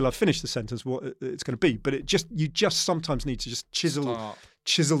until I've finished the sentence what it's going to be. But you just sometimes need to just chisel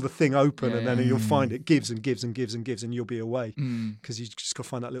the thing open, and then you'll find it gives and gives and gives and gives, and you'll be away, because you just got to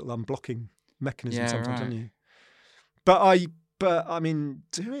find that little unblocking mechanism sometimes, don't you? But I mean,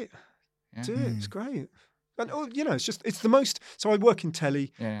 do it. Do it. It's great. And, you know, it's the most. So I work in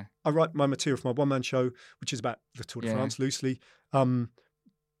telly. Yeah. I write my material for my one-man show, which is about the Tour de France loosely.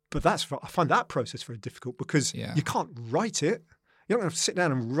 But I find that process very difficult, because you can't write it. You don't have to sit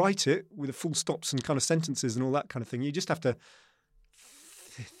down and write it with the full stops and kind of sentences and all that kind of thing. You just have to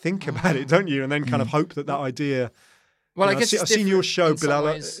think about it, don't you? And then kind of hope that idea. Well, you know, I guess I've seen your show,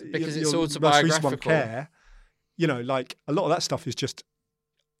 Bilal, because it's your most recent autobiographical. one, Care. You know, like a lot of that stuff is just,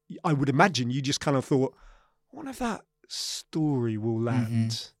 I would imagine you just kind of thought, I wonder if that story will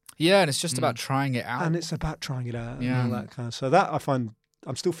land. Yeah, and it's just about trying it out. And it's about trying it out Yeah. and all that kind of. So that I find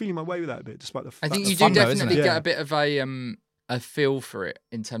I'm still feeling my way with that a bit, despite the. I think you do fun though, isn't definitely it? get Yeah. a bit of a feel for it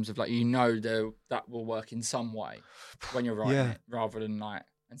in terms of like that will work in some way when you're writing Yeah. it, rather than like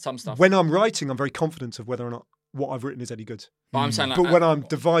and some stuff. When I'm writing, I'm very confident of whether or not what I've written is any good. but I'm saying like, But when I'm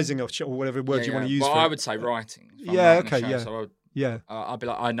devising a show or whatever word you want to use, well, for I it, would say writing. If I'm Yeah, writing a okay, show, yeah. So yeah, I'd be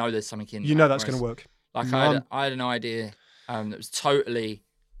like, I know there's something in. you know that, that's going to whereas, work. Like No, I had an idea that was totally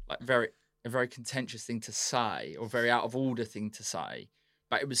like a very contentious thing to say or very out of order thing to say,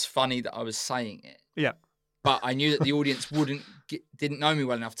 but it was funny that I was saying it. Yeah, But I knew that the audience didn't know me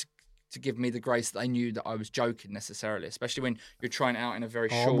well enough to give me the grace that they knew that I was joking necessarily, especially when you're trying it out in a very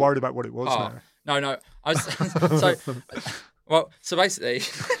short. I'm worried about what it was part. now. No, I was so basically,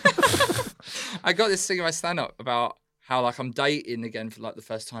 I got this thing in my stand-up about how like I'm dating again for like the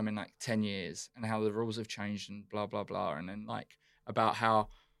first time in like 10 years and how the rules have changed and blah blah blah, and then like about how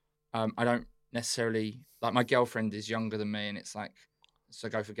I don't necessarily like my girlfriend is younger than me, and it's like so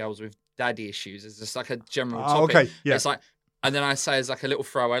I go for girls with daddy issues. It's just like a general topic. Okay, yeah. It's like, and then I say as like a little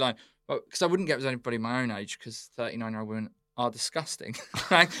throwaway line, because I wouldn't get with anybody my own age because 39-year-old women are disgusting,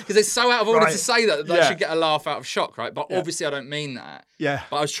 right? Because it's so out of order Right. to say that they Yeah. should get a laugh out of shock, right? But Yeah. obviously I don't mean that. Yeah.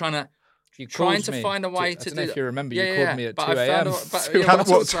 But I was trying to You trying called to me find a way I to don't do know if that. you remember, Yeah, you yeah, called me at but 2 I found a.m. a- but, So yeah, Can, but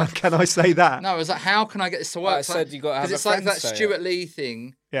what, also- can I say that? No, it was like, how can I get this to work? I said you got to have because a it's like friend that say it. Stuart Lee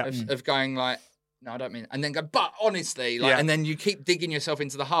thing Yeah. of going like, no, I don't mean, and then go, but honestly, like, Yeah. and then you keep digging yourself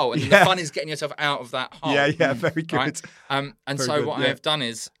into the hole, and then Yeah. the fun is getting yourself out of that hole. Yeah, very good. Right? And Very so good, what yeah. I've done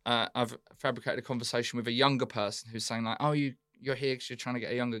is I've fabricated a conversation with a younger person who's saying like, oh, you're here because you're trying to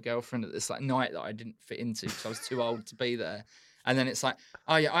get a younger girlfriend at this like night that I didn't fit into because I was too old to be there. And then it's like,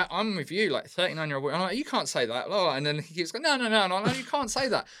 oh yeah, I'm with you, like 39-year-old. I'm like, you can't say that. And then he keeps going, no, you can't say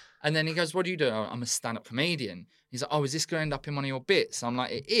that. And then he goes, what do you do? Oh, I'm a stand-up comedian. He's like, oh, is this going to end up in one of your bits? I'm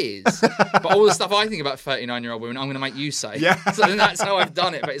like, it is. But all the stuff I think about 39-year-old women, I'm going to make you say. Yeah. So then that's how I've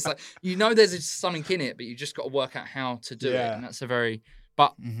done it. But it's like, there's something in it, but you just got to work out how to do it. Yeah. And that's a very...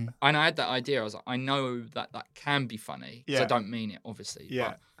 But and I had that idea. I was like, I know that can be funny because Yeah. I don't mean it, obviously.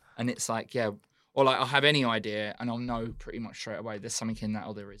 Yeah. And it's like, yeah, or like I'll have any idea and I'll know pretty much straight away there's something in that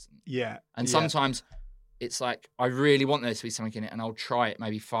or there isn't. Yeah. And yeah. sometimes it's like I really want there to be something in it, and I'll try it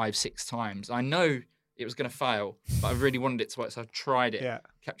maybe 5-6 times. I know it was going to fail, but I really wanted it to work, so I tried it. Yeah.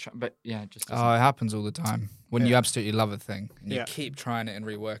 Kept trying, but yeah, it just Oh, doesn't. it happens all the time when you Yeah. absolutely love a thing and you Yeah. keep trying it and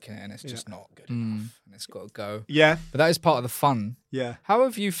reworking it, and it's just not good enough, and it's got to go. Yeah. But that is part of the fun. Yeah. How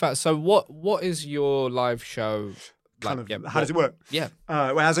have you found? So, what is your live show? Kind like, of. yeah, How does it work? Yeah,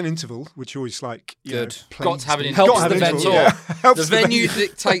 Well, it has an interval, which always like Good. Got to have an Helps interval. the venue. Yeah. Helps The venue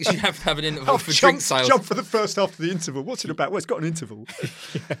dictates you have to have an interval for drink sales. Jump for the first half of the interval. What's it about? Well, it's got an interval.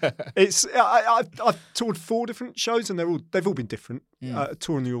 It's I've toured 4 different shows, and they've all been different.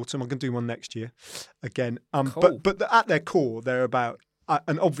 Tour in the autumn. I'm going to do one next year again. Cool. But at their core, they're about.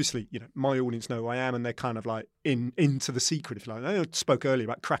 And obviously, my audience know who I am, and they're kind of like into the secret. If you like, I spoke earlier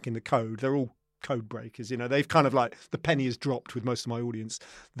about cracking the code. They're all code breakers. They've kind of like the penny has dropped with most of my audience.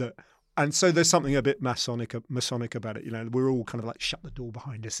 And so there's something a bit Masonic about it. We're all kind of like, shut the door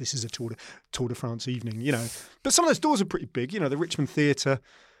behind us. This is a Tour de France evening. But some of those doors are pretty big. The Richmond Theatre,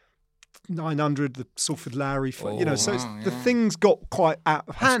 900, the Salford Lowry. So the things got quite out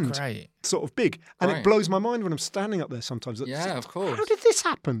of hand. That's great. Sort of big, and Right. it blows my mind when I'm standing up there sometimes. Yeah, of course. How did this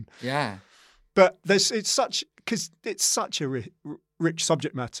happen? Yeah. But it's such a rich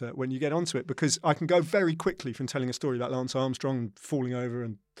subject matter when you get onto it, because I can go very quickly from telling a story about Lance Armstrong falling over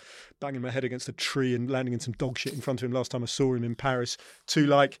and banging my head against a tree and landing in some dog shit in front of him last time I saw him in Paris, to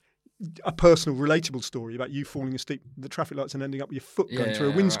like a personal, relatable story about you falling asleep at the traffic lights and ending up with your foot going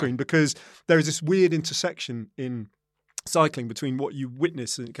through a windscreen, because there is this weird intersection in cycling between what you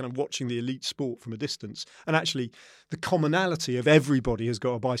witness and kind of watching the elite sport from a distance, and actually the commonality of everybody has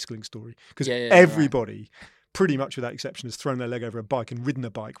got a bicycling story, because everybody, pretty much without exception, has thrown their leg over a bike and ridden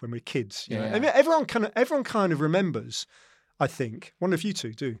a bike when we're kids. I mean, everyone kind of remembers. I think, wonder if you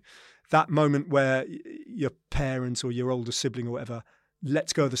two do, that moment where your parents or your older sibling or whatever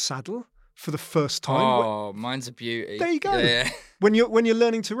lets go of the saddle for the first time. Oh, mine's a beauty. There you go. Yeah. When you're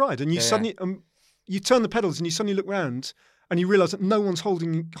learning to ride, and you suddenly you turn the pedals and you suddenly look round and you realise that no one's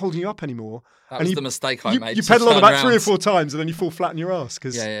holding you up anymore. That and was the mistake I made. You to pedal on turn about around. 3 or 4 times, and then you fall flat on your ass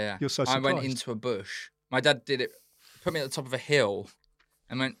because you're so surprised. I went into a bush. My dad did it, put me at the top of a hill,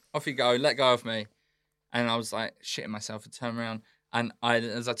 and went, off you go, let go of me. And I was like shitting myself and turned around. And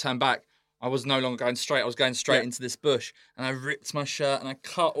as I turned back, I was no longer going straight. I was going straight into this bush, and I ripped my shirt and I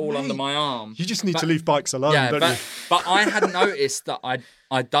cut all under my arm. You just need to leave bikes alone, Yeah, don't you? but I hadn't noticed that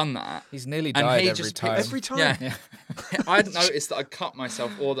I'd done that. He's nearly And died he every just time. Every time. Yeah. I hadn't noticed that I'd cut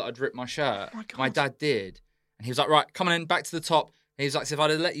myself or that I'd ripped my shirt. Oh my God. My dad did. And he was like, right, come on in, back to the top. And he was like, so if I'd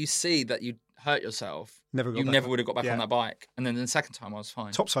have let you see that you'd hurt yourself, Never got you back never on- would have got back Yeah. on that bike. And then the second time I was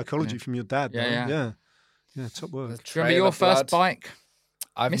fine. Top psychology from your dad. Yeah, though. yeah. Top work. Do you remember your first bike?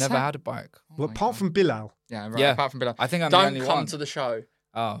 I've Miss never that? had a bike. Well, apart from Bilal. Yeah, right. Yeah. Apart from Bilal. I think I'm the Don't only come one. to the show.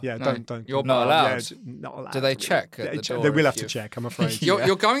 Oh. Yeah, No, don't. you're not bad. allowed. Yeah, it's not allowed. Do they check at Yeah, the door they will if have to you've- check, I'm afraid.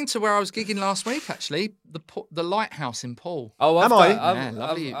 You're going to where I was gigging last week, actually. The lighthouse in Poole. Oh, I've Am I? done, I've, Yeah, I've,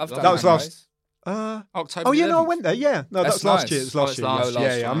 lovely- I've lovely. done That was last- place. October. Oh, yeah, no, I 11th. went there. Yeah. No, that That's was last nice. year. It was Oh, last it's year. last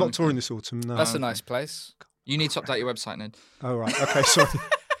yeah, year. I'm not Okay. touring this autumn. No. That's a nice place. You need to update your website, Ned. Oh, right. Okay, sorry.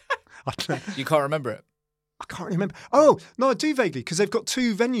 You can't remember it. I can't remember. Oh, no, I do vaguely, because they've got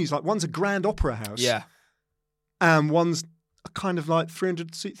two venues. Like, one's a Grand Opera House. Yeah. And one's a kind of like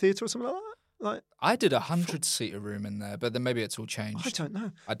 300-seat theatre or something like that. Like, I did 100-seater room in there, but then maybe it's all changed. I don't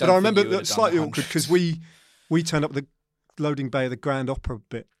know. I But don't I think remember you would that have done slightly 100. awkward because we turned up at the loading bay of the Grand Opera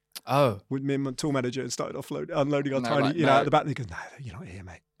bit Oh. with me and my tour manager and started unloading our No, tiny, like, out no. the back. And they go, no, you're not here,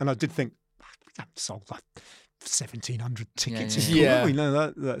 mate. And I did think, we haven't sold like 1,700 tickets. yeah, in yeah. Poole, we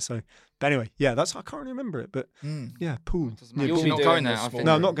know that. So, but anyway, yeah, I can't really remember it, but Mm. yeah, Pool. Doesn't matter. You'll You're be not doing going the there. I small think.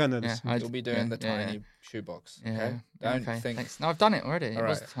 No, I'm not going there. Yeah, This. I- You'll be doing the yeah, tiny shoebox. Yeah. Okay. Don't think. Thanks. No, I've done it already. It All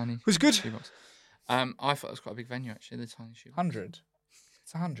was right. tiny. Was it good? Shoebox. I thought it was quite a big venue actually. The tiny shoebox. 100.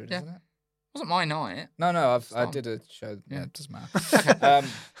 It's 100, Yeah. isn't it? Wasn't my night. No, I fine. did a show. Yeah, Yeah. it doesn't matter.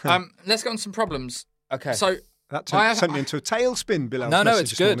 Let's get on some problems. Okay. So, That I have- sent me into a tailspin, Bill. no,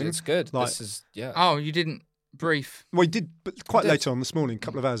 it's good. It's good. Like- This is oh, you didn't brief. Well, he did, but quite did. later on this morning, a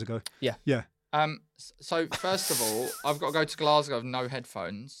couple of hours ago. Yeah. Yeah. So first of all, I've got to go to Glasgow with no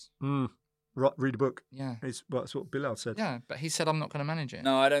headphones. Right, read a book. Yeah. Well, that's what Bilal said. Yeah, but he said I'm not going to manage it.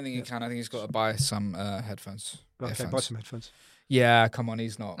 No, I don't think he can. I think he's got to buy some headphones. Okay, earphones. buy some headphones. Yeah, come on,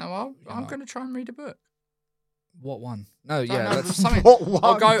 he's not. No, I'm not. going to try and read a book. What one? No, Don't yeah. know, Let's... something. What one?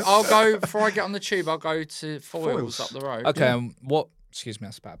 I'll go before I get on the tube. I'll go to Foyles Foyles. up the road. Okay, what? Excuse me,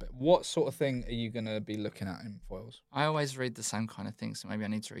 I spat a bit. What sort of thing are you going to be looking at in Foyles? I always read the same kind of thing, so maybe I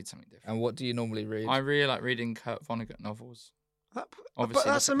need to read something different. And what do you normally read? I really like reading Kurt Vonnegut novels. But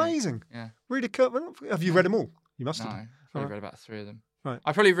Obviously, that's look at me. amazing. Yeah. Read a Kurt. Have you read them all? You must No, have. I've done. probably Alright. read about 3 of them. Right.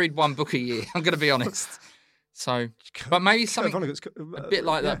 I probably read one book a year. I'm going to be honest. So, but maybe something Vonnegut's a bit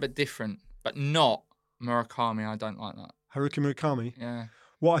like yeah. that, but different, but not Murakami. I don't like that. Haruki Murakami. Yeah.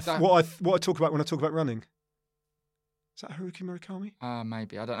 What I That- talk about when I talk about running. Is that Haruki Murakami?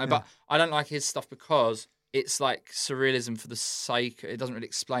 Maybe I don't know, Yeah. but I don't like his stuff because it's like surrealism for the sake. It doesn't really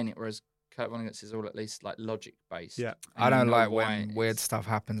explain it, whereas Kurt Vonnegut's is all at least like logic based. Yeah. I And you don't know like why when it weird is. stuff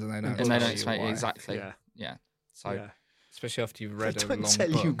happens and they don't. and they tell don't you explain why. exactly. Yeah. Yeah. So Yeah. Especially after you've They read a don't long tell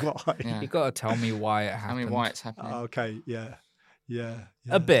you book. why. Yeah. You got to tell me why it tell happened. me why it's happening. Okay. Yeah. Yeah.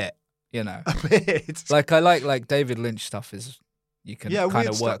 A bit, you know. A bit. Like I like David Lynch stuff is you can Yeah, kind weird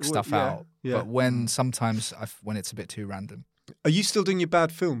of work stuff, stuff yeah, out. yeah. But when sometimes when it's a bit too random. Are you still doing your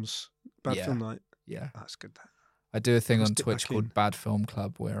bad films? Bad Yeah. film night. Yeah. That's good. That. I do a thing Let's on dip Twitch back called in. Bad Film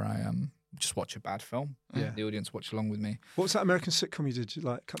Club where I just watch a bad film. Yeah. The audience watch along with me. What was that American sitcom you did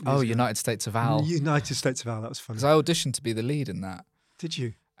like a couple Oh, years ago? United States of Al. United States of Al. That was funny. Because I auditioned to be the lead in that. Did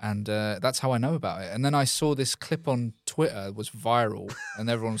you? And that's how I know about it. And then I saw this clip on Twitter was viral, and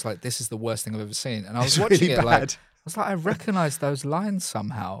everyone was like, "This is the worst thing I've ever seen." And I was It's watching really it like, bad. I was like, I recognise those lines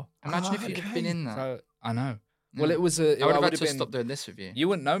somehow. Imagine if you'd have been in that. So I know. Well, Yeah. it was a. I would have had would've to been- stop doing this with you. You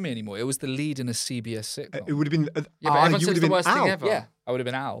wouldn't know me anymore. It was the lead in a CBS sitcom. It would have been. Yeah, but everyone you said would it's have the been worst thing Al. ever. Yeah, I would have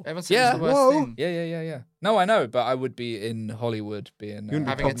been Al. Everyone said yeah. it's the worst Whoa. thing. Yeah. No, I know, but I would be in Hollywood being You'd be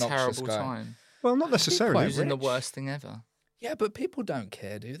Having a obnoxious terrible guy. time. Well, not necessarily. quite Using the rich. worst thing ever. Yeah, but people don't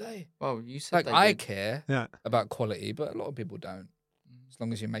care, do they? Well, you said Like they I did. care Yeah. about quality, but a lot of people don't. As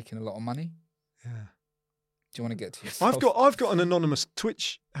long as you're making a lot of money. Yeah. Do you want to get to yourself? I've got an anonymous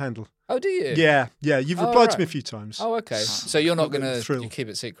Twitch handle. Oh, do you? Yeah. You've Oh, replied to right. me a few times. Oh, okay. So you're not Not gonna the thrill. you keep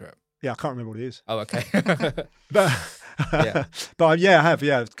it secret. Yeah, I can't remember what it is. Oh, okay. But Yeah. but yeah, I have.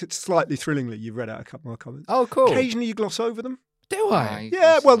 Yeah, slightly thrillingly, you've read out a couple of my comments. Oh, cool. Occasionally, you gloss over them. Do I?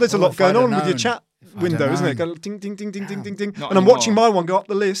 Yeah, well, there's a Oh, lot if going I'd have on with your known. chat If I'd window, have isn't it? known. Go ding, ding, ding, ding, ding, ding, ding. Not And I'm watching anymore. my one go up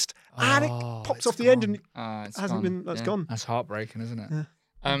the list, and it Oh, pops it's off the end, and gone. it It's hasn't gone. been. That's Yeah. gone. That's heartbreaking, isn't it?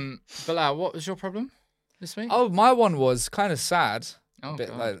 Yeah. Bilal, what was your problem this week? Oh, my one was kind of sad. Oh, a bit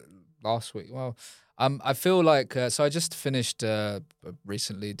God. like last week. Well, I feel like so I just finished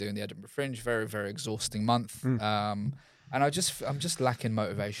recently doing the Edinburgh Fringe. Very, very exhausting month. And I'm just lacking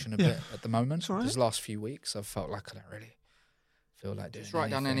motivation a bit at the moment. It's all right. These last few weeks, I've felt like I don't really feel like doing Just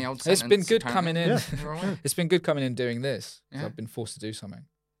write down any anything. old It's sentence. been good apparently. coming in. You're all right. It's been good coming in doing this. 'Cause Yeah. I've been forced to do something.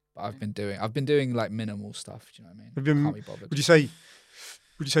 But I've been doing like minimal stuff. Do you know what I mean? Have you been- Can't be bothered. Would you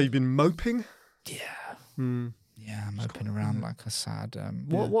say you've been moping? Yeah. Mm. Yeah, I'm moping around like a sad.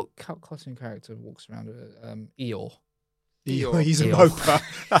 What cartoon character walks around with Eeyore? Eeyore. He's a Eeyore.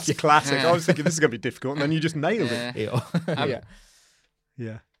 moper. That's a classic. Yeah. I was thinking this is going to be difficult, and then you just nailed it. Eeyore. Um,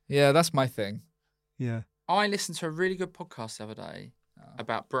 Yeah. Yeah, that's my thing. Yeah. I listened to a really good podcast the other day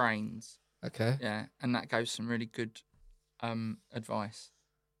about brains. Okay. Yeah, and that gave some really good advice.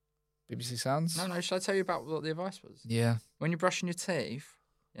 BBC Sounds? No, should I tell you about what the advice was? Yeah. When you're brushing your teeth,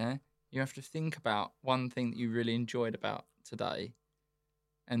 yeah, you have to think about one thing that you really enjoyed about today,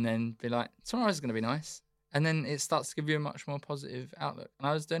 and then be like, tomorrow's going to be nice. And then it starts to give you a much more positive outlook. And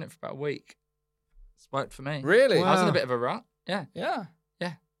I was doing it for about a week. It's worked for me. Really? I was in a Wow. bit of a rut. Yeah. Yeah.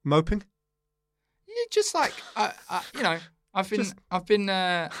 Moping? Yeah, just like you know, I've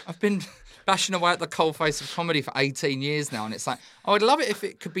been bashing away at the coalface of comedy for 18 years now, and it's like I would love it if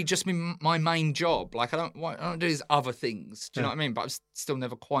it could be just my main job. Like I don't do these other things. Do you know what I mean? But I've still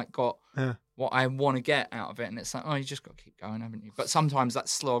never quite got what I want to get out of it, and it's like, oh, you just got to keep going, haven't you? But sometimes that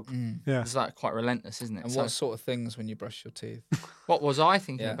slog is like quite relentless, isn't it? And So what sort of things when you brush your teeth? what was I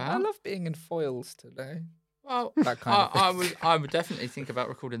thinking Yeah. about? I love being in foils today. Well, That kind of thing. I would definitely think about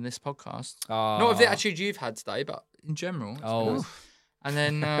recording this podcast. Ah. Not with the attitude you've had today, but in general. it's Oh. nice. And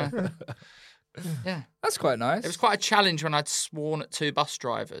then, yeah. That's quite nice. It was quite a challenge when I'd sworn at 2 bus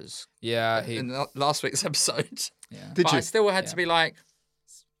drivers Yeah. in last week's episode. Yeah. Did But you? I still had Yeah. to be like,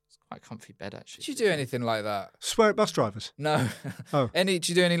 it's quite a comfy bed, actually. Did you do anything like that? Swear at bus drivers? No. Oh. Did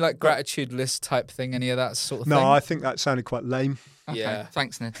you do any like gratitude list type thing? Any of that sort of No, thing? I think that sounded quite lame. Okay, Yeah.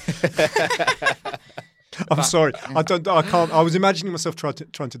 thanks, Ned. I'm sorry. I can't. I was imagining myself trying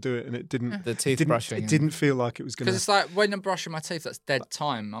to do it, and it didn't. The teeth It brushing. It didn't feel like it was going Because to. it's like when I'm brushing my teeth, that's dead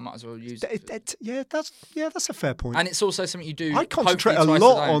time. I might as well use it. Yeah, that's a fair point. And it's also something you do. I concentrate a hopefully twice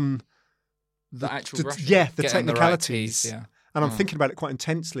lot day. on The actual brushing. the Getting the right technicalities. teeth, yeah. And I'm thinking about it quite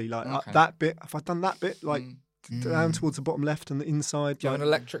intensely. Like Okay. that bit. Have I done that bit? Like down towards the bottom left and the inside. Do you have like- an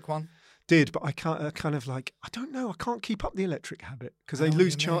electric one? Did, but I can't. Kind of like I don't know. I can't keep up the electric habit because they Oh,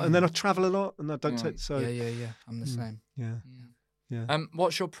 lose you charge, mean. and then I travel a lot, and I don't Yeah. take. So Yeah. I'm the same. yeah.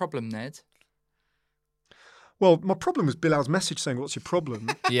 What's your problem, Ned? Well, my problem was Bilal's message saying, "What's your problem?"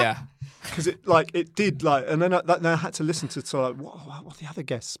 Yeah. Because it did and then I had to listen to so like what are the other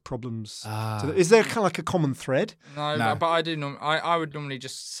guests' problems? Is there kind of like a common thread? No. But I do. I would normally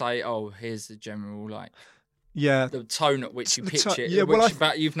just say, oh, here's the general Yeah, the tone at which you The pitch to- it. yeah, well,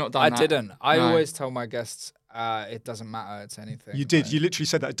 but you've not done I that. didn't. I No. always tell my guests it doesn't matter. It's anything. you did. Like- You literally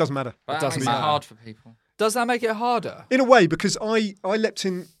said that. It doesn't matter. But that doesn't makes it matter. hard for people. Does that make it harder? In a way, because I leapt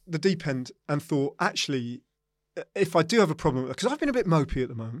in the deep end and thought, actually, if I do have a problem, because I've been a bit mopey at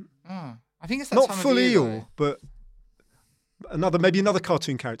the moment, Oh, I think it's that not time fully of year, ill, but maybe another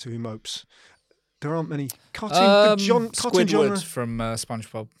cartoon character who mopes. There aren't many cartoon Squidward genre. from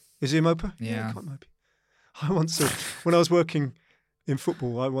SpongeBob. Is he a moper? Yeah. Quite mopey. I once saw when I was working in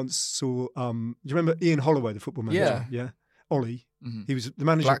football. I once saw. Do you remember Ian Holloway, the football manager? Yeah. Ollie. Mhm. He was the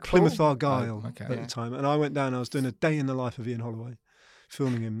manager of Blackpool? Plymouth Argyle Oh, okay. at Yeah. the time, and I went down. I was doing a day in the life of Ian Holloway,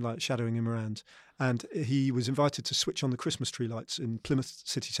 filming him, like shadowing him around. And he was invited to switch on the Christmas tree lights in Plymouth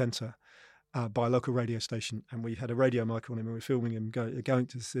city centre by a local radio station. And we had a radio mic on him and we were filming him going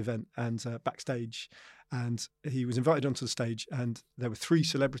to this event and backstage. And he was invited onto the stage and there were 3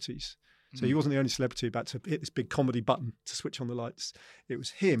 celebrities. So he wasn't the only celebrity about to hit this big comedy button to switch on the lights. It was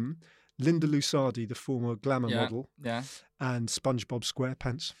him, Linda Lusardi, the former glamour model, Yeah. and SpongeBob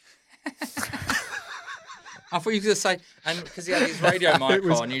SquarePants. I thought you were going to say, and because he had his radio mic It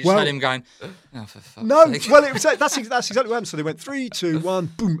was- on, you just well- had him going, oh, for fuck's No, sake. well, that's exactly what happened. So they went 3, 2, 1,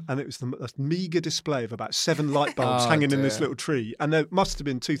 boom, and it was the meagre display of about 7 light bulbs Oh, hanging in this dear. little tree, and there must have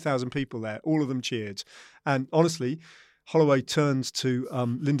been 2,000 people there. All of them cheered, and honestly, Holloway turns to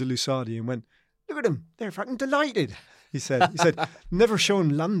Linda Lusardi and went, "Look at them, they're fucking delighted." He said, "Never shown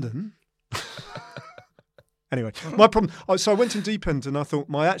London." Anyway, my problem. So I went in deep end, and I thought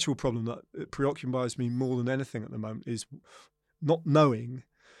my actual problem that preoccupies me more than anything at the moment is not knowing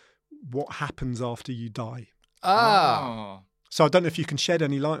what happens after you die. Oh. So I don't know if you can shed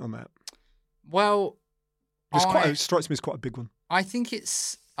any light on that. Well, It strikes me as quite a big one. I think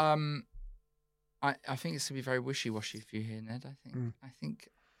it's I think it's gonna be very wishy-washy for you here, Ned. I think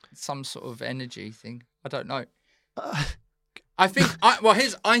it's some sort of energy thing. I don't know. I think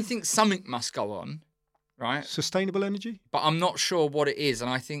I think something must go on, right? Sustainable energy? But I'm not sure what it is, and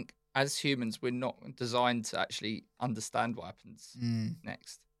I think as humans we're not designed to actually understand what happens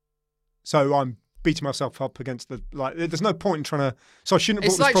next. So I'm beating myself up against the like. There's no point in trying to. So I shouldn't have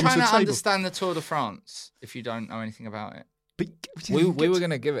It's brought like this problem trying to to the table. understand the Tour de France if you don't know anything about it. But We were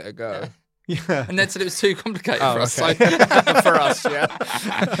going to give it a go. yeah. And then said it was too complicated Oh, for us. okay. So For us, yeah.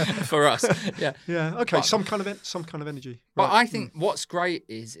 for us, yeah. Yeah. Okay. But- some kind of energy. But Right. I think what's great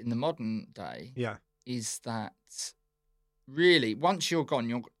is in the modern day Yeah. is that really once you're gone,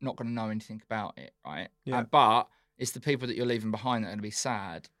 you're not going to know anything about it, right? Yeah. But it's the people that you're leaving behind that are going to be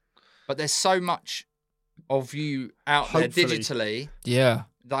sad. But there's so much of you out Hopefully. there digitally Yeah.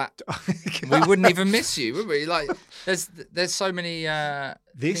 that we wouldn't even miss you, would we? Like, there's so many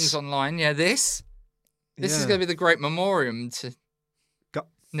things online. Yeah, this is Yeah. going to be the great memoriam to Go-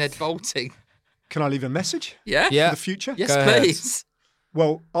 Ned Boulting. Can I leave a message Yeah, Yeah. for the future? yes, Go ahead. please.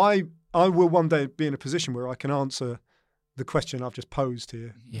 Well, I will one day be in a position where I can answer the question I've just posed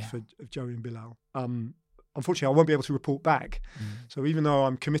here Yeah. for Joey and Bilal. Unfortunately, I won't be able to report back. So even though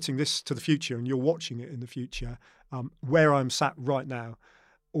I'm committing this to the future and you're watching it in the future, where I'm sat right now,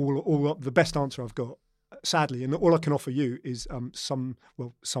 all the best answer I've got, sadly, and all I can offer you is some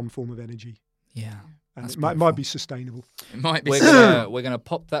form of energy, Yeah. and That's it might be sustainable. It might be. We're gonna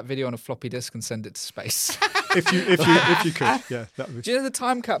pop that video on a floppy disk and send it to space. if you could, yeah, that would be. Do you know the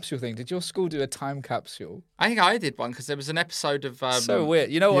time capsule thing? Did your school do a time capsule? I think I did one because there was an episode of So weird.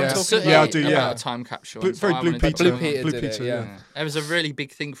 You know what yeah. I'm So- talking Yeah, I about? do, about yeah. a time capsule. Blue- and so very I Blue wanted to Peter. do Blue one. Peter Blue did it, Peter, yeah. Yeah. It was a really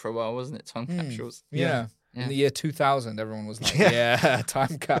big thing for a while, wasn't it? Time capsules. Yeah. Yeah. In the year 2000, everyone was like, Yeah. yeah,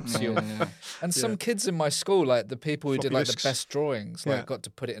 time capsule. Yeah. And some kids in my school, like the people who did Floppy like disks. the best drawings, like Yeah. got to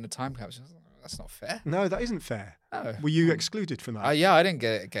put it in a time capsule. I was like, that's not fair. No, that isn't fair. No. Were you excluded from that? Yeah, I didn't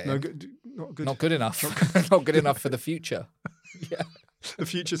get No, it. not good. Not good enough. Not good enough for the future. Yeah. The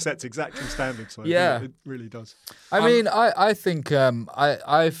future sets exacting standards. So Yeah. it really does. I mean, I think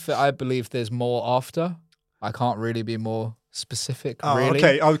I believe there's more after. I can't really be more specific. Oh, really.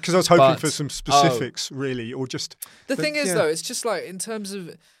 okay. Because I was hoping But- for some specifics, really, or just. The but, thing is, yeah. though, it's just like in terms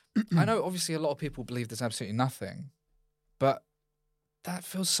of, I know obviously a lot of people believe there's absolutely nothing, but that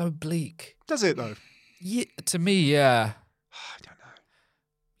feels so bleak. Does it though? Yeah, to me, yeah, I don't know.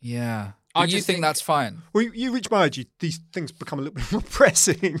 yeah. I But you just think think- that's fine? Well, you reach my age, these things become a little bit more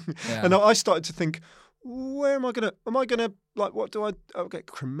pressing, Yeah. and I started to think, where am I gonna? Am I gonna like? What do I? I'll get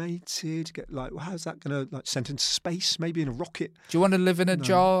cremated. Get like? How's that gonna like sent into space? Maybe in a rocket? Do you want to live in a No.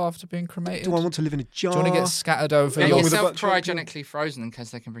 jar after being cremated? Do I want to live in a jar? Do you want to get scattered over? Get Along with a yourself bunch of other people? cryogenically frozen in case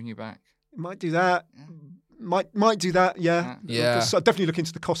they can bring you back. Might do that. Might do that. Yeah. Yeah. So I'd definitely look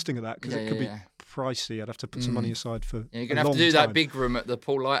into the costing of that because it could be Yeah. pricey. I'd have to put some money aside for. Yeah, you're a gonna have long to do that time. big room at the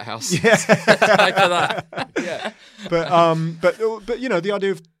Paul Lighthouse. Yeah. Like for that. Yeah. But you know the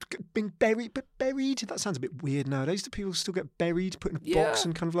idea of being buried, but buried that sounds a bit weird nowadays. Do people still get buried, put in a box, Yeah.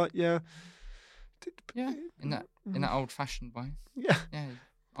 and kind of like Yeah. In that old fashioned way. yeah, Yeah.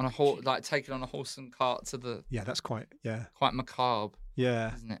 On a horse, like taken on a horse and cart to the yeah? That's quite quite macabre,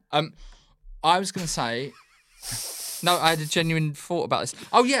 yeah. isn't it? I was gonna say. No, I had a genuine thought about this.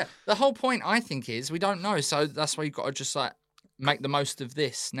 Oh yeah, the whole point I think is we don't know, so that's why you've got to just like make the most of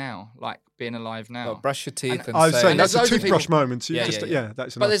this now, like being alive now. Well, brush your teeth and I was say, saying that's there's a loads of toothbrush people- moment. You Yeah, just, yeah.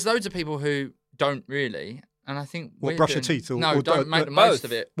 that's But enough. there's loads of people who don't really, and I think What, we're brush your doing- teeth or- no, or don't make the both. most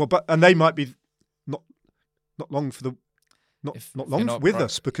of it. Well, and they might be not long for the not If not you're long not with bru-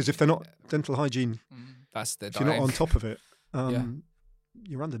 us because if they're not dental hygiene, that's the if you're not on top of it, Yeah.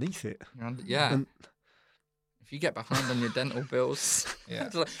 you're underneath it. Yeah. And- If you get behind on your dental bills, Yeah.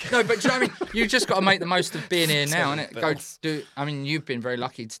 It's like- no, but do you know what I mean? You just got to make the most of being here now, and go bills. do. I mean, you've been very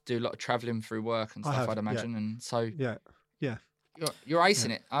lucky to do a lot of travelling through work and I stuff, have, I'd yeah. imagine, and so Yeah, yeah. you're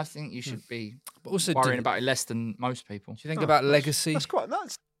acing it. I think you should be But also, worrying do about it less than most people. you think Oh, about legacy,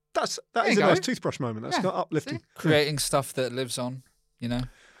 That There is you a nice go. toothbrush moment. That's Yeah. not uplifting. See? creating stuff that lives on? You know,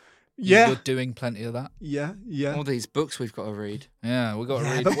 Yeah, you're doing plenty of that. yeah. All these books we've got to read. Yeah, we got to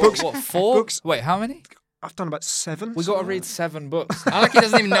Yeah, read but what, books- what 4? books- Wait, how many? I've done about 7. We got to read 7 books. I like he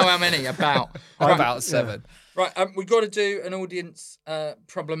doesn't even know how many about. About 7. Right, we've got to do an audience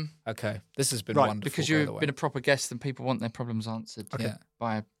problem Okay, this has been Right, wonderful. because by the you've way. been a proper guest and people want their problems answered Yeah.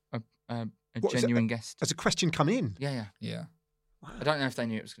 by a What, is it- genuine guest. As a question come in. Yeah. Yeah, I don't know if they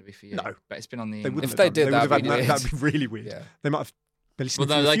knew it was going to be for you. No. but it's been on the. They email. wouldn't If have they done. did, would that'd have be had weird. that'd be really weird. Yeah. They might have been listening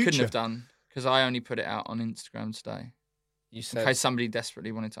Well, no, for the they future. couldn't have done because I only put it out on Instagram today you in said. case somebody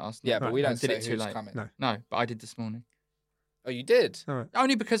desperately wanted to ask. them. Yeah, but we I don't did say it too who's late. coming. No. No, but I did this morning. Oh, you did? All right.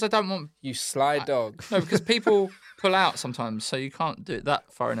 Only because I don't want. You sly dog. No, because people pull out sometimes, so you can't do it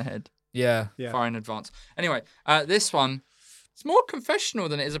that far in ahead, Yeah. Yeah. far in advance. Anyway, this one. It's more confessional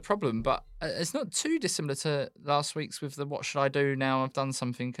than it is a problem, but it's not too dissimilar to last week's with the what should I do now I've done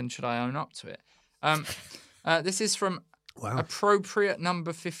something and should I own up to it? This is from Wow. Appropriate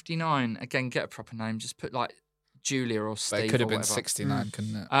number 59. Again, get a proper name. Just put like Julia or Steve. But it could have or been whatever. 69,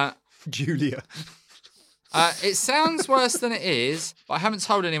 couldn't it? Julia. It sounds worse than it is, but I haven't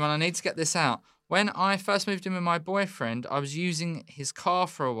told anyone. I need to get this out. When I first moved in with my boyfriend, I was using his car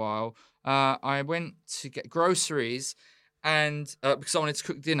for a while. I went to get groceries and because I wanted to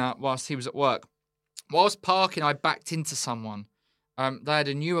cook dinner whilst he was at work. Whilst parking, I backed into someone. They had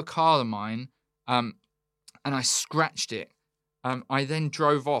a newer car than mine, and I scratched it. I then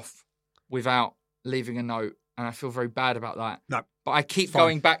drove off without leaving a note, and I feel very bad about that. No. But I keep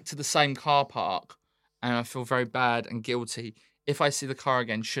going back to the same car park, and I feel very bad and guilty. If I see the car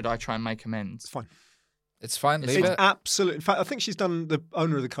again, should I try and make amends? It's fine. It's fine. Leave It's it. absolutely. In fact, I think she's done the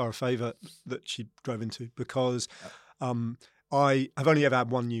owner of the car a favour that she drove into because I have only ever had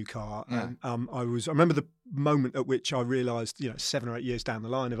one new car. Yeah. And I remember the moment at which I realised, 7 or 8 years down the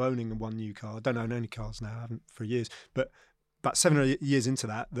line of owning one new car. I don't own any cars now. I haven't for years. But about 7 or 8 years into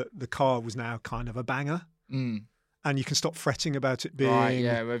that, the car was now kind of a banger. Mm. And you can stop fretting about it being Right,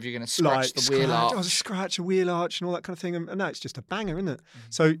 yeah, whether you're going to scratch the wheel arch. Oh, scratch a wheel arch and all that kind of thing. And no, it's just a banger, isn't it?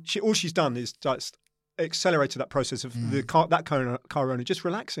 So all she's done is just accelerated that process of that car owner just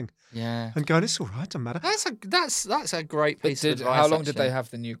relaxing Yeah. and going, it's all right, doesn't matter. That's a great piece of advice. How long did actually. they have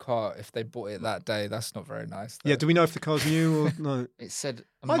the new car? If they bought it that day, that's not very nice. Though. Yeah, do we know if the car's new or no? It said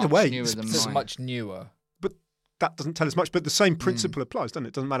Either much way, newer it's than This is mine. much newer. But that doesn't tell us much. But the same principle applies, doesn't it?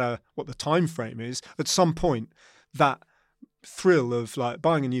 It doesn't matter what the time frame is. At some point, that thrill of like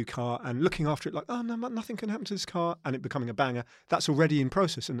buying a new car and looking after it like, oh no, nothing can happen to this car, and it becoming a banger, that's already in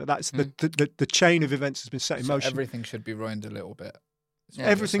process, and that's the chain of events has been set in So motion. everything should be ruined a little bit. Yeah.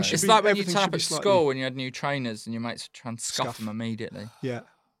 Everything should It's be. like when you everything turn should up be at slightly- school and you had new trainers and your mates would try and scuff Scuff. them immediately.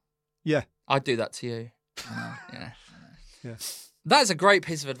 Yeah. I'd do that to you. Yeah. Yeah. That's a great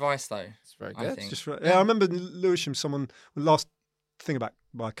piece of advice, though. It's very I good. think. Just I remember Lewisham, someone last thing about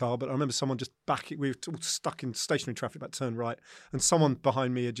my car, but I remember someone just we were all stuck in stationary traffic about turn right, and someone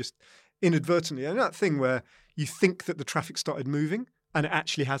behind me had just inadvertently, and that thing where you think that the traffic started moving and it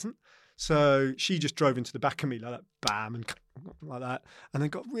actually hasn't. So she just drove into the back of me like that, bam, and like that, and then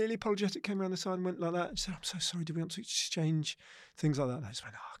got really apologetic, came around the side and went like that, and said, "I'm so sorry, do we want to exchange things like that?" And I just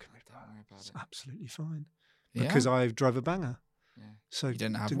went, "Oh, can we do that? It's absolutely fine." Yeah. Because I drove a banger. Yeah. So You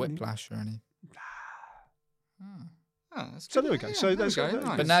didn't have whiplash or anything. Oh, that's So good. there we go. Yeah, So there that's we go. good.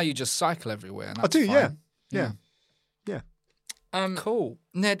 Nice. But now you just cycle everywhere. And I that's do, yeah. fine. Yeah. Cool.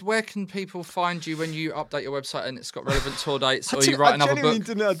 Ned, where can people find you when you update your website and it's got relevant tour dates, or you write another genuinely book?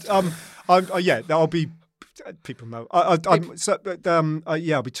 didn't, yeah, I'll be. People know. I'll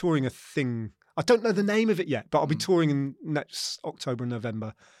be touring a thing. I don't know the name of it yet, but I'll be touring in next October and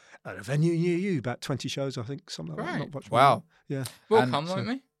November at a venue near you. About 20 shows, I think. Something like that. Right. Not much Wow. more. Yeah. We'll And come, so- won't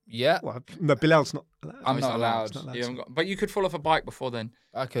we? Yeah. Well, no, Bilal's not. Allowed. I'm He's not allowed. not allowed. You haven't got, but you could fall off a bike before then.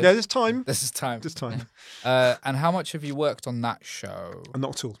 Okay. Yeah, there's time. This is time. There's time. And how much have you worked on that show?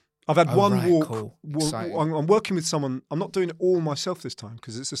 Not at all. I've had Oh, one right, walk. cool. walk- Exciting. I'm working with someone. I'm not doing it all myself this time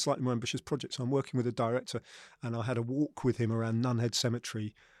because it's a slightly more ambitious project. So I'm working with a director, and I had a walk with him around Nunhead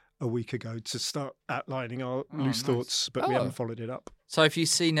Cemetery a week ago to start outlining our loose nice. thoughts, but we Oh. haven't followed it up. So if you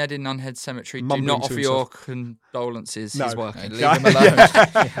see Ned in Nunhead Cemetery, do Mumbling not to offer your himself. condolences. No. He's Okay, working. leave him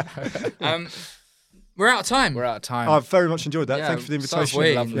alone. We're out of time. We're out of time. I've very much enjoyed that. Yeah, Thank you for the so invitation. have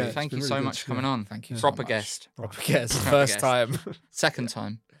we. Lovely. it's Thank been you really so good. much for coming Yeah. on. Thank you so Proper much. guest. Proper guest. Proper First guest. time. Second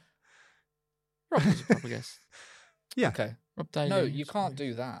time. Rob was a proper guest. Yeah. Okay. Rob Daly. No, you can't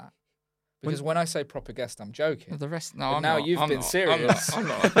do that. Because when I say proper guest, I'm joking. The rest, no, But I'm now not. you've I'm been not. serious. I'm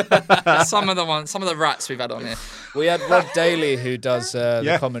not. Some of the rats we've had on here. We had Rob Daly who does the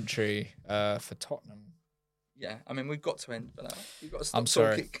Yeah. commentary for Tottenham. Yeah, I mean, we've got to end for now. You've got to stop I'm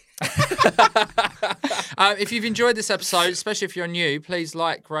sorry. talking. If you've enjoyed this episode, especially if you're new, please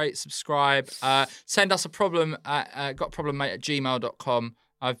like, rate, subscribe. Send us a problem at gotproblemmate@gmail.com.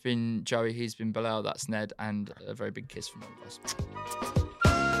 I've been Joey, he's been Bilal, that's Ned, and a very big kiss from all of us.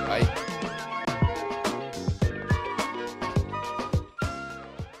 Bye.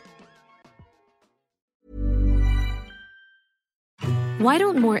 Why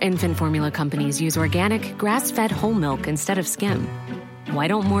don't more infant formula companies use organic, grass-fed whole milk instead of skim? Why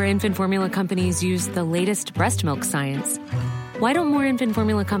don't more infant formula companies use the latest breast milk science? Why don't more infant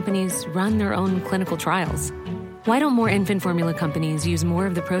formula companies run their own clinical trials? Why don't more infant formula companies use more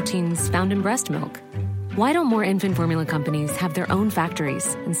of the proteins found in breast milk? Why don't more infant formula companies have their own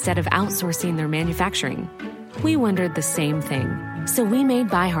factories instead of outsourcing their manufacturing? We wondered the same thing. So we made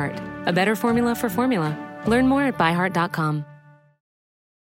ByHeart, a better formula for formula. Learn more at byheart.com.